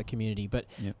of hyper community. But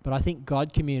I think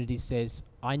God community says,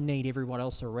 I need everyone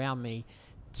else around me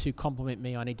to complement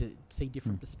me. I need to see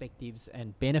different perspectives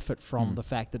and benefit from the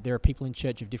fact that there are people in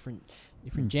church of different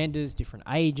genders, different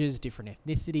ages, different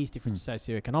ethnicities, different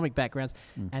socioeconomic backgrounds,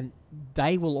 and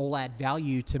they will all add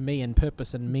value to me and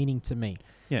purpose and meaning to me.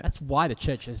 Yeah. That's why the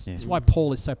church is. That's why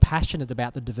Paul is so passionate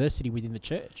about the diversity within the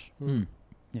church.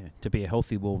 Yeah, to be a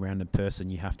healthy, well-rounded person,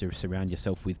 you have to surround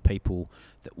yourself with people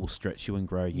that will stretch you and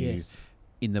grow you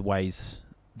in the ways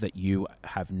that you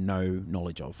have no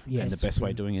knowledge of. And the best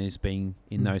way of doing it is being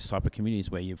in those type of communities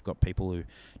where you've got people who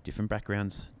different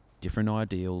backgrounds, different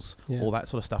ideals, all that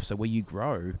sort of stuff. So where you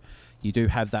grow, you do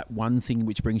have that one thing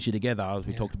which brings you together, as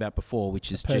we talked about before,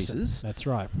 which is Jesus. That's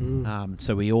right.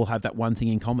 So we all have that one thing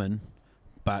in common,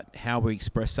 but how we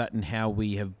express that and how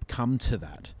we have come to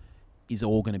that is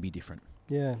all going to be different.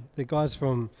 Yeah, the guys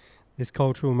from this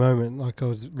cultural moment, like I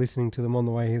was listening to them on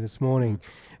the way here this morning,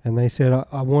 and they said,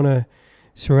 I want to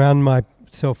surround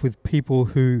myself with people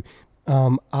who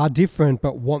are different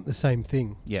but want the same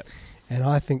thing. Yep. And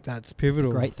I think that's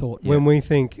pivotal. That's a great thought. When we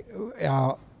think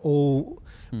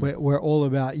we're all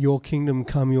about your kingdom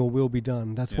come, your will be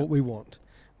done. That's what we want.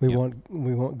 We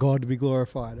want God to be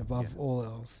glorified above all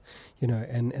else,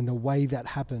 and the way that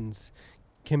happens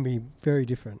can be very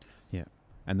different. Yeah.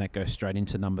 And that goes straight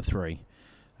into number 3,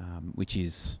 which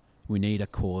is we need a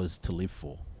cause to live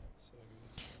for.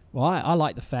 Well, I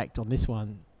like the fact on this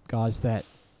one, guys, that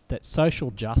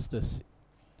social justice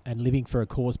and living for a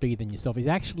cause bigger than yourself is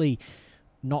actually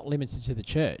not limited to the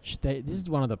church. This is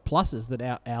one of the pluses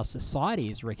that our society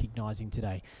is recognizing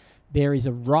today. There is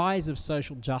a rise of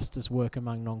social justice work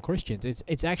among non-Christians.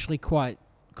 It's actually quite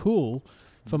cool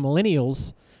for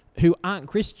millennials who aren't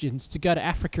Christians to go to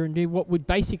Africa and do what we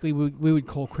would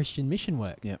call Christian mission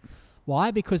work. Yep.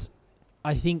 Why? Because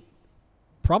I think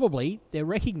probably they're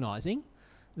recognizing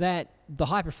that the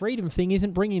hyper-freedom thing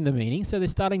isn't bringing the meaning, so they're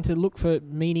starting to look for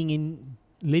meaning in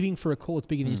living for a cause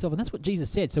bigger than yourself, and that's what Jesus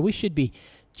said. So we should be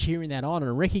cheering that on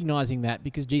and recognizing that,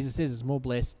 because Jesus says it's more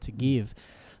blessed to give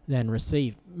than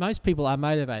receive. Most people are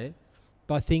motivated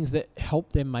by things that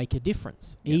help them make a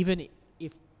difference, even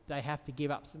if they have to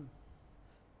give up some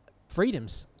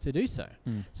freedoms to do so.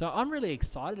 So I'm really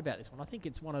excited about this one. I think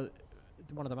it's one of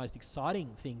the most exciting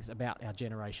things about our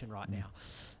generation right now,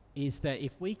 is that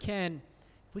if we can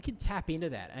tap into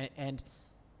that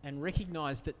and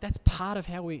recognize that that's part of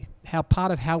how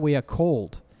we are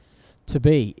called to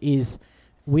be, is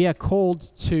we are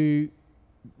called to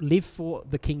live for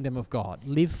the kingdom of God,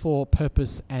 live for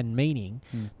purpose and meaning.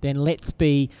 Then let's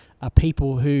be a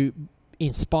people who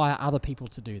inspire other people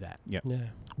to do that.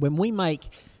 When we make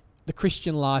the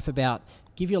Christian life about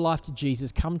give your life to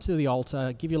Jesus, come to the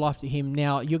altar, give your life to him.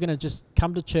 Now you're going to just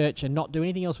come to church and not do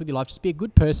anything else with your life. Just be a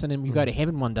good person and you go to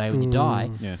heaven one day when you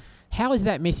die. Yeah. How is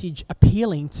that message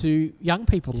appealing to young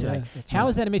people today? How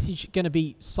is that a message going to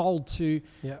be sold to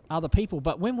other people?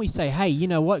 But when we say, hey, you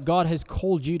know what? God has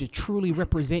called you to truly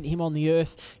represent him on the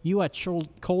earth. You are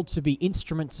called to be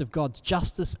instruments of God's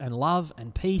justice and love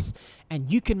and peace. And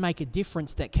you can make a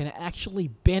difference that can actually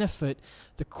benefit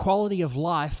the quality of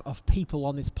life of people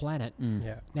on this planet.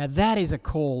 Now that is a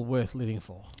call worth living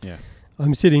for. Yeah.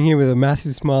 I'm sitting here with a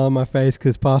massive smile on my face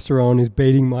because Pastor Owen is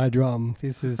beating my drum.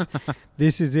 This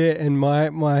is it. And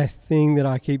my thing that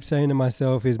I keep saying to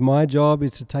myself is my job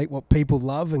is to take what people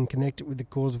love and connect it with the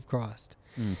cause of Christ.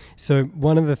 So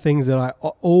one of the things that I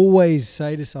always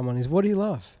say to someone is, what do you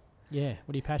love? Yeah.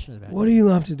 What are you passionate about? What do you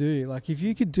love to do? Like, if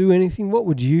you could do anything, what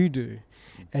would you do?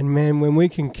 And man, when we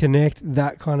can connect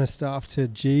that kind of stuff to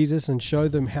Jesus and show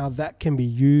them how that can be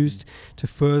used to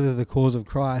further the cause of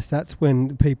Christ, that's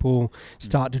when people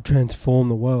start to transform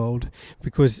the world,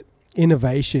 because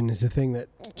innovation is the thing that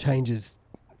changes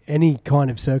any kind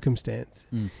of circumstance,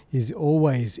 is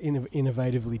always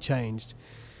innovatively changed.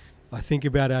 I think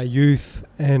about our youth,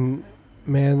 and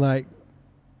man, like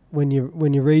when you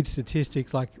read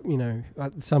statistics, like,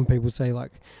 some people say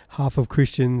like half of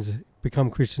Christians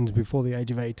become Christians before the age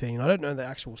of 18. I don't know the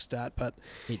actual stat, but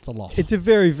it's a lot. It's a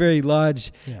very, very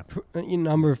large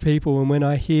number of people. And when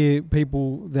I hear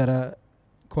people that are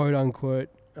quote unquote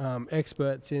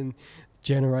experts in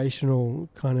generational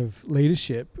kind of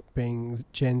leadership, being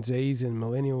Gen Zs and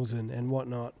millennials and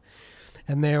whatnot,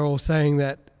 and they're all saying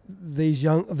that the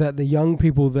young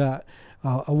people that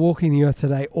are walking the earth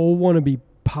today all want to be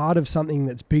part of something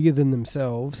that's bigger than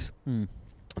themselves.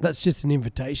 That's just an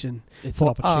invitation. It's for an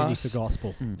opportunity us, for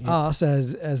gospel. us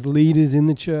as leaders in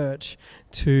the church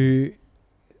to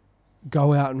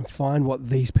go out and find what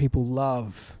these people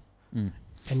love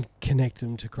and connect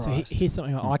them to Christ. So here's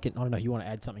something I don't know if you want to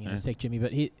add something in a sec, Jimmy,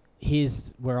 but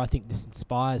here's where I think this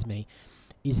inspires me,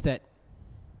 is that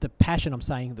the passion I'm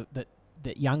saying that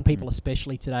young people,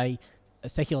 especially today,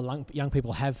 secular young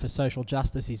people have for social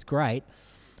justice is great.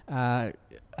 I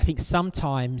think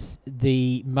sometimes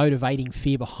the motivating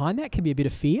fear behind that can be a bit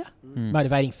of fear.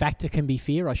 Motivating factor can be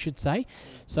fear, I should say.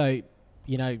 So,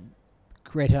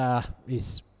 Greta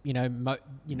is,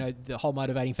 the whole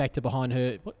motivating factor behind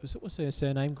her. What's her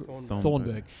surname?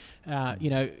 Thornburg.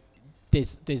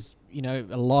 There's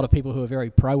a lot of people who are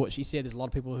very pro what she said. There's a lot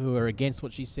of people who are against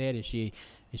what she said. Is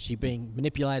she being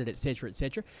manipulated, etc.,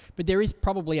 etc. But there is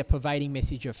probably a pervading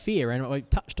message of fear, and we've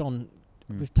touched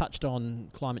on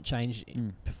climate change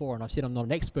before, and I've said I'm not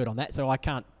an expert on that, so I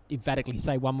can't emphatically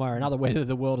say one way or another whether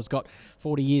the world has got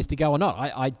 40 years to go or not.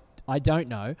 I don't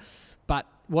know, but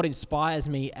what inspires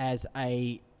me as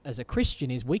a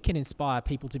Christian is we can inspire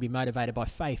people to be motivated by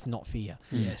faith, not fear.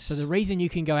 Yes. So the reason you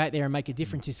can go out there and make a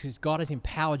difference is because God has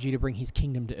empowered you to bring his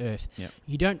kingdom to earth. Yep.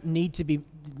 You don't need to be,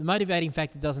 the motivating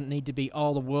factor doesn't need to be,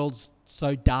 the world's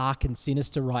so dark and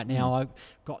sinister right now, I've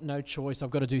got no choice, I've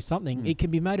got to do something. It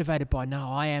can be motivated by, no,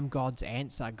 I am God's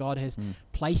answer. God has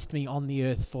placed me on the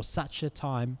earth for such a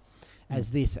time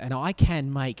as this, and I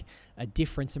can make a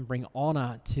difference and bring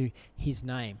honor to his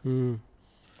name.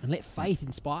 And let faith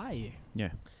inspire you. Yeah.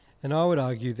 And I would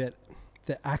argue that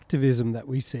the activism that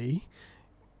we see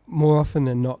more often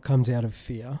than not comes out of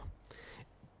fear.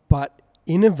 But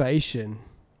innovation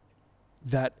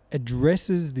that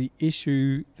addresses the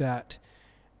issue that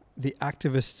the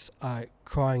activists are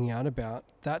crying out about,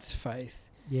 that's faith.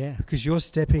 Yeah. Because you're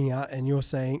stepping out and you're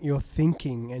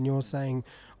thinking and you're saying,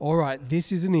 all right,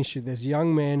 this is an issue. There's a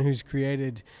young man who's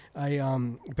created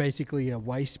basically a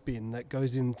waste bin that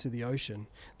goes into the ocean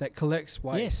that collects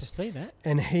waste. Yes, I've seen that.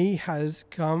 And he has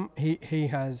he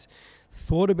has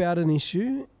thought about an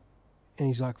issue, and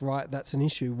he's like, right, that's an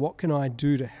issue. What can I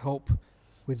do to help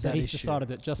with that issue? So he's decided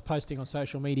that just posting on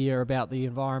social media about the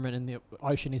environment and the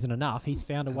ocean isn't enough. He's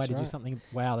found a way to do something.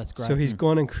 Wow, that's great. So he's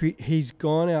gone and he's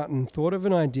gone out and thought of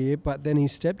an idea, but then he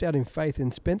stepped out in faith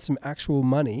and spent some actual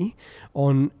money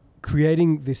on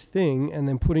creating this thing and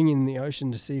then putting it in the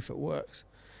ocean to see if it works.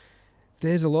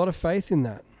 There's a lot of faith in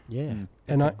that. Yeah.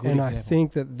 And I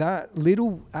think that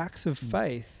little acts of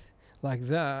faith like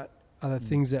that are the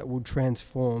things that will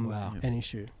transform an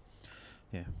issue.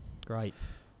 Yeah. Great.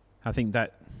 I think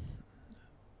that,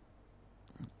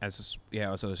 as I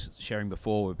was sharing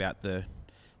before about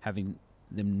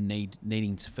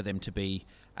needing for them to be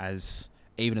as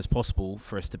even as possible,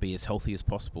 for us to be as healthy as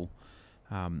possible,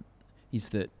 is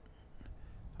that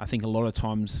I think a lot of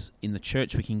times in the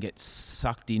church we can get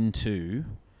sucked into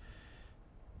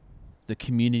the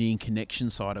community and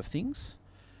connection side of things,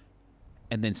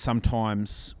 and then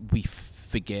sometimes we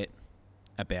forget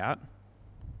about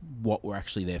what we're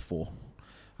actually there for.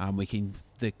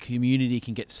 The community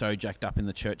can get so jacked up in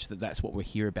the church that that's what we're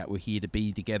here about. We're here to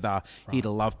be together, here to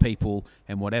love people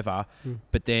and whatever.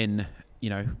 But then,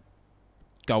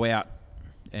 go out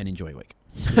and enjoy your week.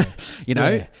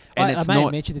 Yeah. And I may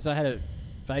have mentioned this. I had a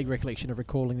vague recollection of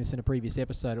recalling this in a previous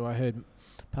episode where I heard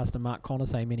Pastor Mark Connor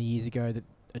say many years ago that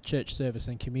a church service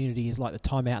and community is like the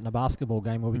timeout in a basketball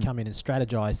game where we come in and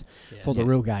strategize for the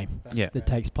real game that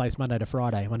takes place Monday to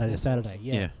Friday, Monday to Saturday.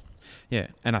 Yeah.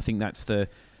 And I think that's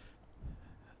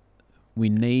we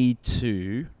need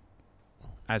to,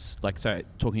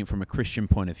 talking from a Christian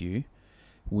point of view,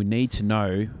 we need to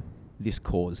know this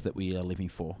cause that we are living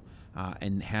for,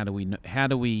 and how do we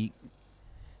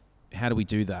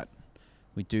do that?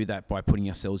 We do that by putting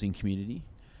ourselves in community,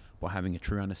 by having a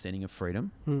true understanding of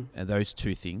freedom, and those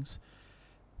two things,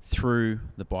 through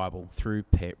the Bible, through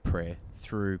prayer,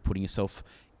 through putting yourself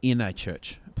in a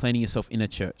church, planting yourself in a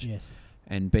church. Yes.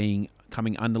 And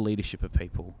coming under leadership of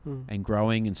people and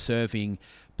growing and serving,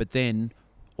 but then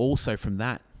also from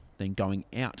that, then going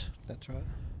out. That's right.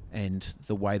 And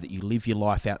the way that you live your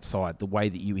life outside, the way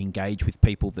that you engage with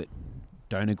people that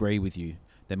don't agree with you,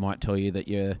 that might tell you that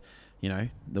you're,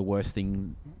 the worst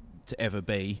thing to ever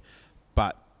be,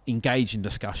 but engage in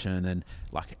discussion and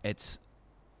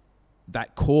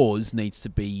that cause needs to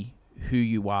be who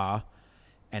you are,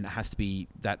 and it has to be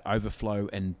that overflow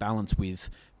and balance with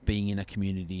being in a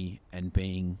community and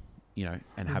being,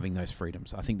 and having those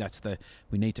freedoms. I think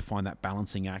we need to find that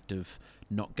balancing act of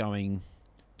not going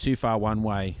too far one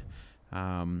way,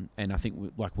 And I think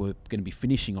we're going to be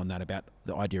finishing on that about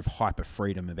the idea of hyper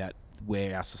freedom, about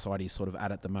where our society is sort of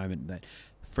at the moment, that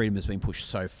freedom has been pushed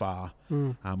so far.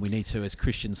 We need to, as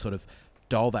Christians, sort of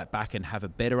dial that back and have a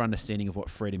better understanding of what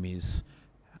freedom is,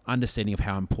 understanding of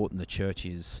how important the church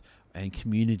is and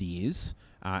community is,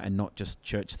 and not just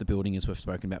church the building, as we've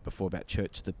spoken about before, about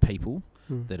church the people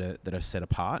that are set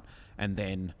apart, and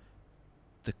then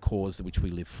the cause which we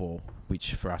live for,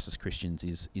 which for us as Christians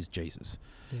is Jesus,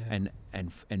 and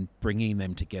bringing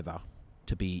them together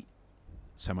to be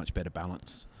so much better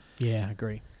balance. Yeah, I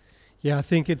agree. Yeah, I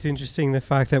think it's interesting the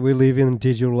fact that we live in a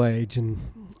digital age and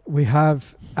we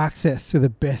have access to the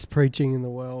best preaching in the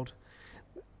world,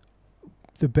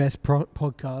 the best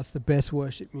podcasts, the best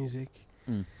worship music,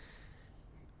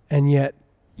 and yet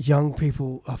young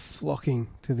people are flocking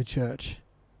to the church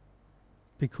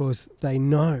because they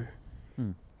know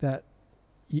that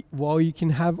while you can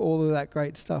have all of that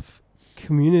great stuff,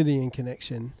 community and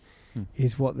connection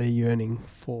is what they're yearning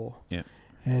for. Yeah.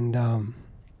 And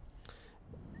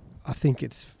I think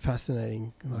it's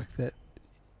fascinating, like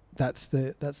that's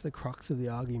the crux of the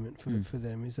argument for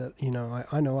them, is that,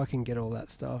 I know I can get all that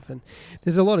stuff. And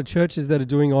there's a lot of churches that are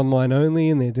doing online only,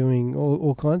 and they're doing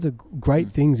all kinds of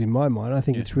great things in my mind. I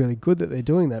think it's really good that they're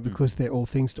doing that because they're all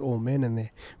things to all men and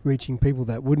they're reaching people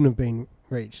that wouldn't have been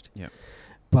reached. Yeah.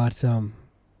 But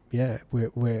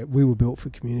we were built for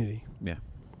community. Yeah.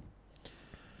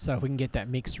 So if we can get that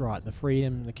mix right, the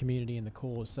freedom, the community, and the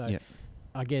cause. So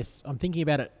I guess I'm thinking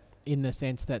about it in the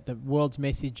sense that the world's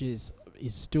message is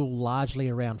still largely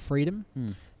around freedom.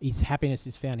 Happiness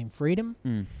is found in freedom.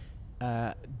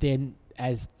 Then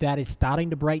as that is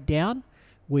starting to break down,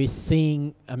 we're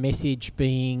seeing a message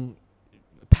being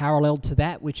paralleled to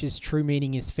that, which is true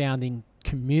meaning is found in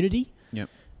community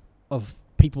of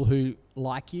people who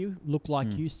like you, look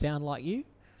like you, sound like you.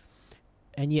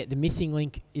 And yet the missing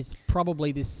link is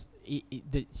probably this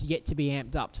that's yet to be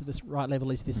amped up to this right level,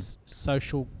 is this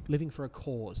social living for a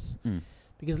cause.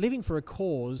 Because living for a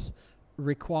cause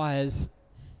requires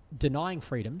denying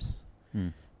freedoms,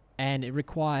 and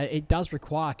it does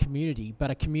require community,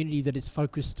 but a community that is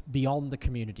focused beyond the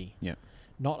community.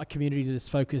 Not a community that is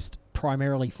focused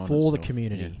primarily for the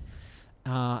community.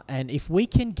 And if we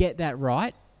can get that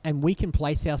right, and we can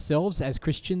place ourselves as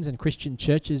Christians and Christian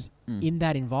churches in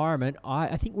that environment,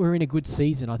 I think we're in a good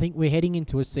season. I think we're heading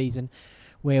into a season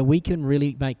where we can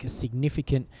really make a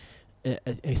significant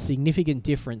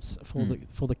difference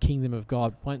for the kingdom of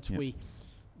God once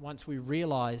we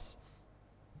realize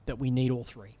that we need all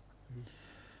three.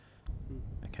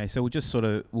 Okay, so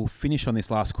we'll finish on this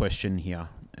last question here,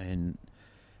 and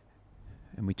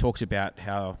we talked about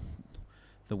how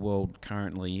the world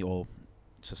currently, or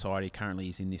society currently,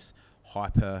 is in this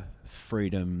hyper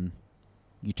freedom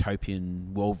utopian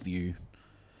worldview.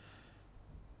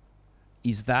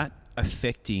 Is that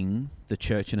affecting the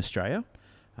church in Australia?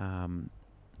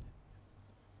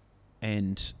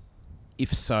 And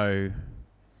if so,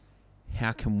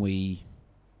 how can we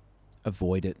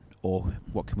avoid it, or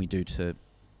what can we do to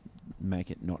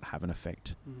make it not have an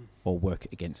effect or work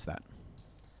against that?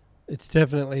 It's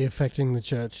definitely affecting the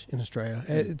church in Australia.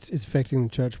 It's affecting the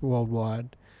church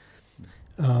worldwide.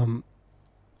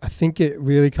 I think it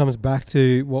really comes back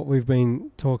to what we've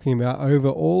been talking about over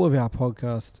all of our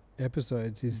podcast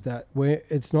episodes, is that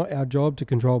it's not our job to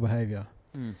control behavior.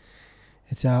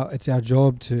 It's our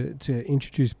job to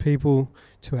introduce people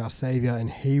to our Savior,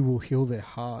 and He will heal their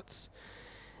hearts.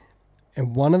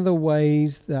 And one of the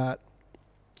ways that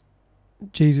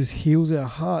Jesus heals our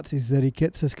hearts is that He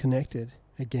gets us connected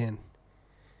again.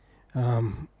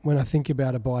 When I think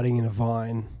about abiding in a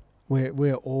vine,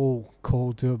 we're all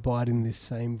called to abide in this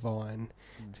same vine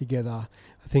together.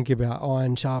 I think about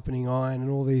iron sharpening iron and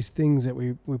all these things that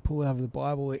we pull out of the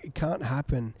Bible. It can't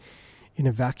happen in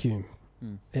a vacuum.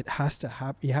 It has to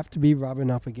happen. You have to be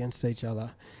rubbing up against each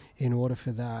other in order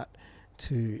for that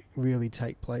to really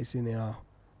take place in our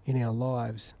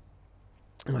lives.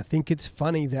 And I think it's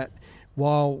funny that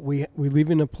while we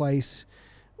live in a place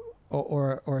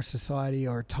or a society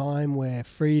or a time where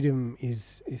freedom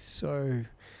is so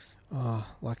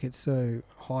it's so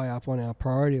high up on our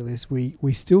priority list,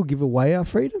 we still give away our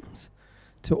freedoms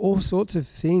to all sorts of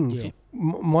things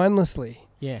mindlessly.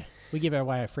 Yeah. We give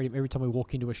away our freedom every time we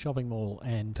walk into a shopping mall,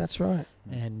 and that's right.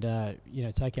 And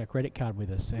take our credit card with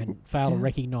us, and fail to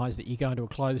recognise that you go into a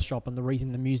clothes shop, and the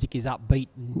reason the music is upbeat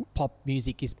and pop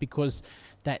music is because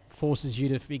that forces you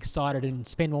to be excited and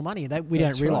spend more money. We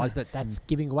don't realise that that's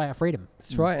giving away our freedom.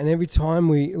 That's right. And every time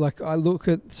I look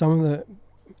at some of the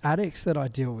addicts that I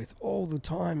deal with all the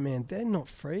time, man, they're not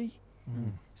free.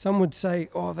 Some would say,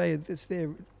 oh, it's their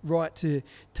right to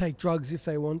take drugs if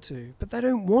they want to, but they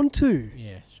don't want to.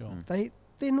 Yeah, sure.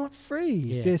 They're not free.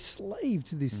 Yeah. They're slave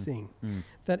to this thing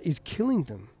that is killing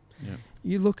them. Yeah.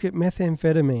 You look at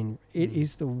methamphetamine, it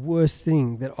is the worst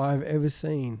thing that I've ever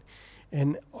seen.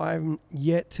 And I'm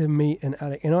yet to meet an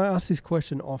addict. And I ask this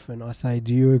question often. I say,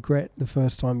 do you regret the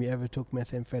first time you ever took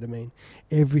methamphetamine?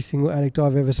 Every single addict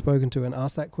I've ever spoken to and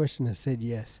asked that question has said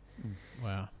yes.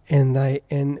 Wow.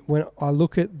 And when I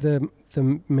look at the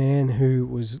man who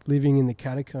was living in the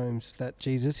catacombs that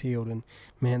Jesus healed, and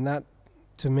man, that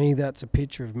to me, that's a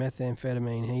picture of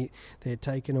methamphetamine. They're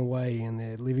taken away and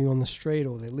they're living on the street,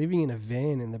 or they're living in a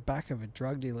van in the back of a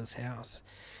drug dealer's house,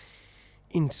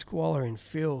 in squalor and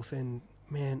filth. And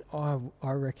man,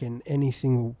 I reckon any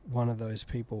single one of those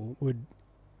people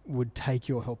would take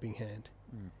your helping hand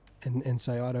and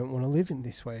say, I don't want to live in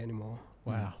this way anymore.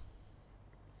 Wow.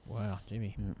 Wow,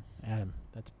 Jimmy. Yeah. Adam,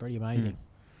 that's pretty amazing.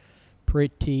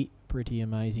 Pretty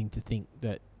amazing to think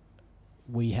that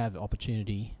we have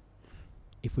opportunity,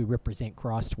 if we represent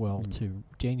Christ well, to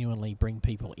genuinely bring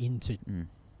people into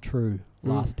true,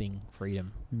 lasting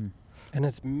freedom. And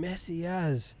it's messy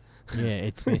as... Yeah,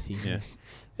 it's messy. Yeah.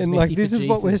 And messy like, this for is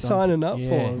what we're Jesus. signing up for.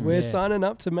 Yeah, We're yeah. signing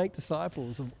up to make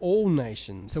disciples of all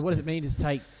nations. So what does it mean to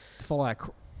take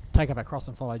up our cross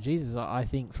and follow Jesus? I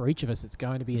think for each of us, it's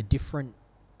going to be a different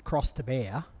cross to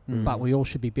bear, but we all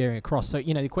should be bearing a cross. So,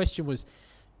 the question was,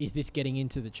 is this getting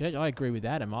into the church? I agree with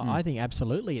Adam. I think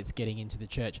absolutely it's getting into the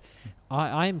church.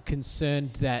 I am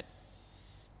concerned that,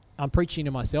 I'm preaching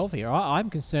to myself here, I'm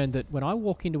concerned that when I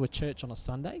walk into a church on a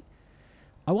Sunday,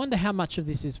 I wonder how much of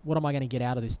this is, what am I going to get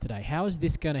out of this today? How is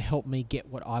this going to help me get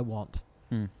what I want?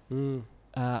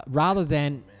 Rather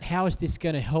than, how is this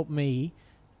going to help me,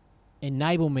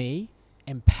 enable me,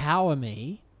 empower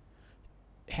me?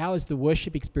 How is the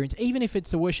worship experience, even if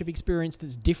it's a worship experience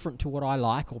that's different to what I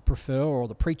like or prefer, or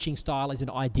the preaching style isn't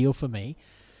ideal for me,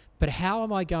 but how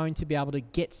am I going to be able to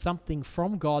get something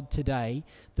from God today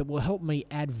that will help me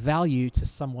add value to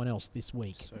someone else this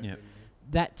week?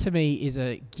 That to me is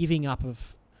a giving up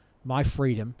of my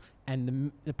freedom.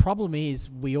 And the problem is,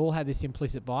 we all have this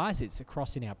implicit bias. It's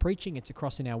across in our preaching, it's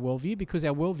across in our worldview, because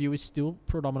our worldview is still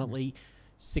predominantly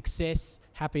success,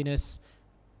 happiness,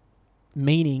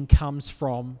 meaning comes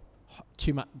from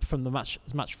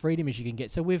as much freedom as you can get.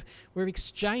 So we've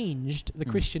exchanged the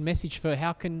Christian message for,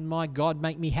 how can my God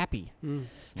make me happy?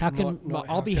 How can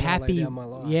I'll be happy?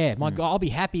 Yeah, God, I'll be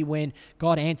happy when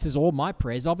God answers all my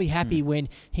prayers. I'll be happy when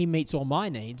He meets all my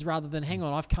needs, rather than, hang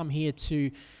on, I've come here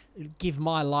to give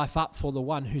my life up for the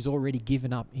one who's already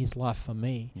given up his life for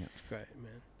me. Yeah, That's great,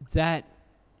 man. That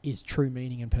is true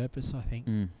meaning and purpose, I think.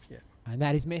 Yeah. And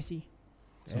that is messy.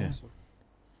 It's Yeah. awesome.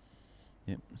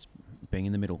 Yep. It's being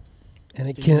in the middle. And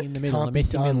it Being in the middle, can't the be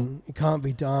messy done. middle. It can't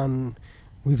be done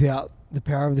without the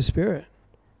power of the Spirit.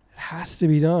 It has to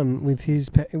be done with His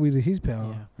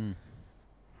power. Yeah.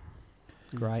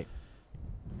 Great.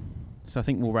 So I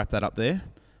think we'll wrap that up there.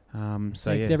 Thanks,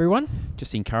 everyone.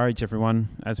 Just encourage everyone,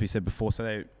 as we said before.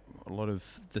 So a lot of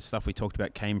the stuff we talked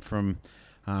about came from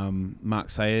Mark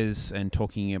Sayers, and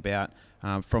talking about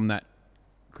from that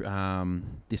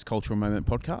This Cultural Moment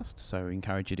podcast. So I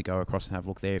encourage you to go across and have a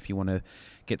look there if you want to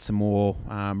get some more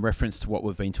reference to what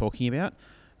we've been talking about.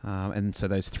 And so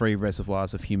those 3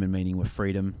 reservoirs of human meaning were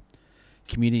freedom,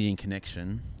 community and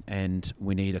connection, and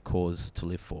we need a cause to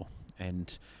live for.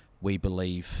 And we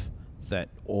believe that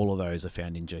all of those are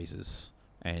found in Jesus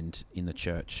and in the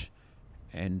church.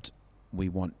 And we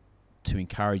want to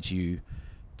encourage you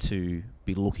to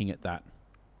be looking at that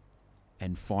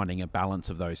and finding a balance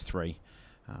of those 3.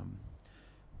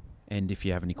 And if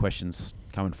you have any questions,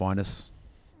 come and find us.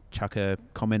 Chuck a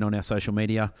comment on our social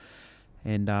media.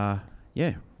 And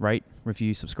rate,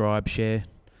 review, subscribe, share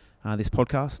this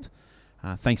podcast.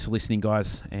 Thanks for listening,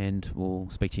 guys, and we'll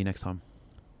speak to you next time.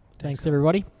 Thanks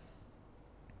everybody.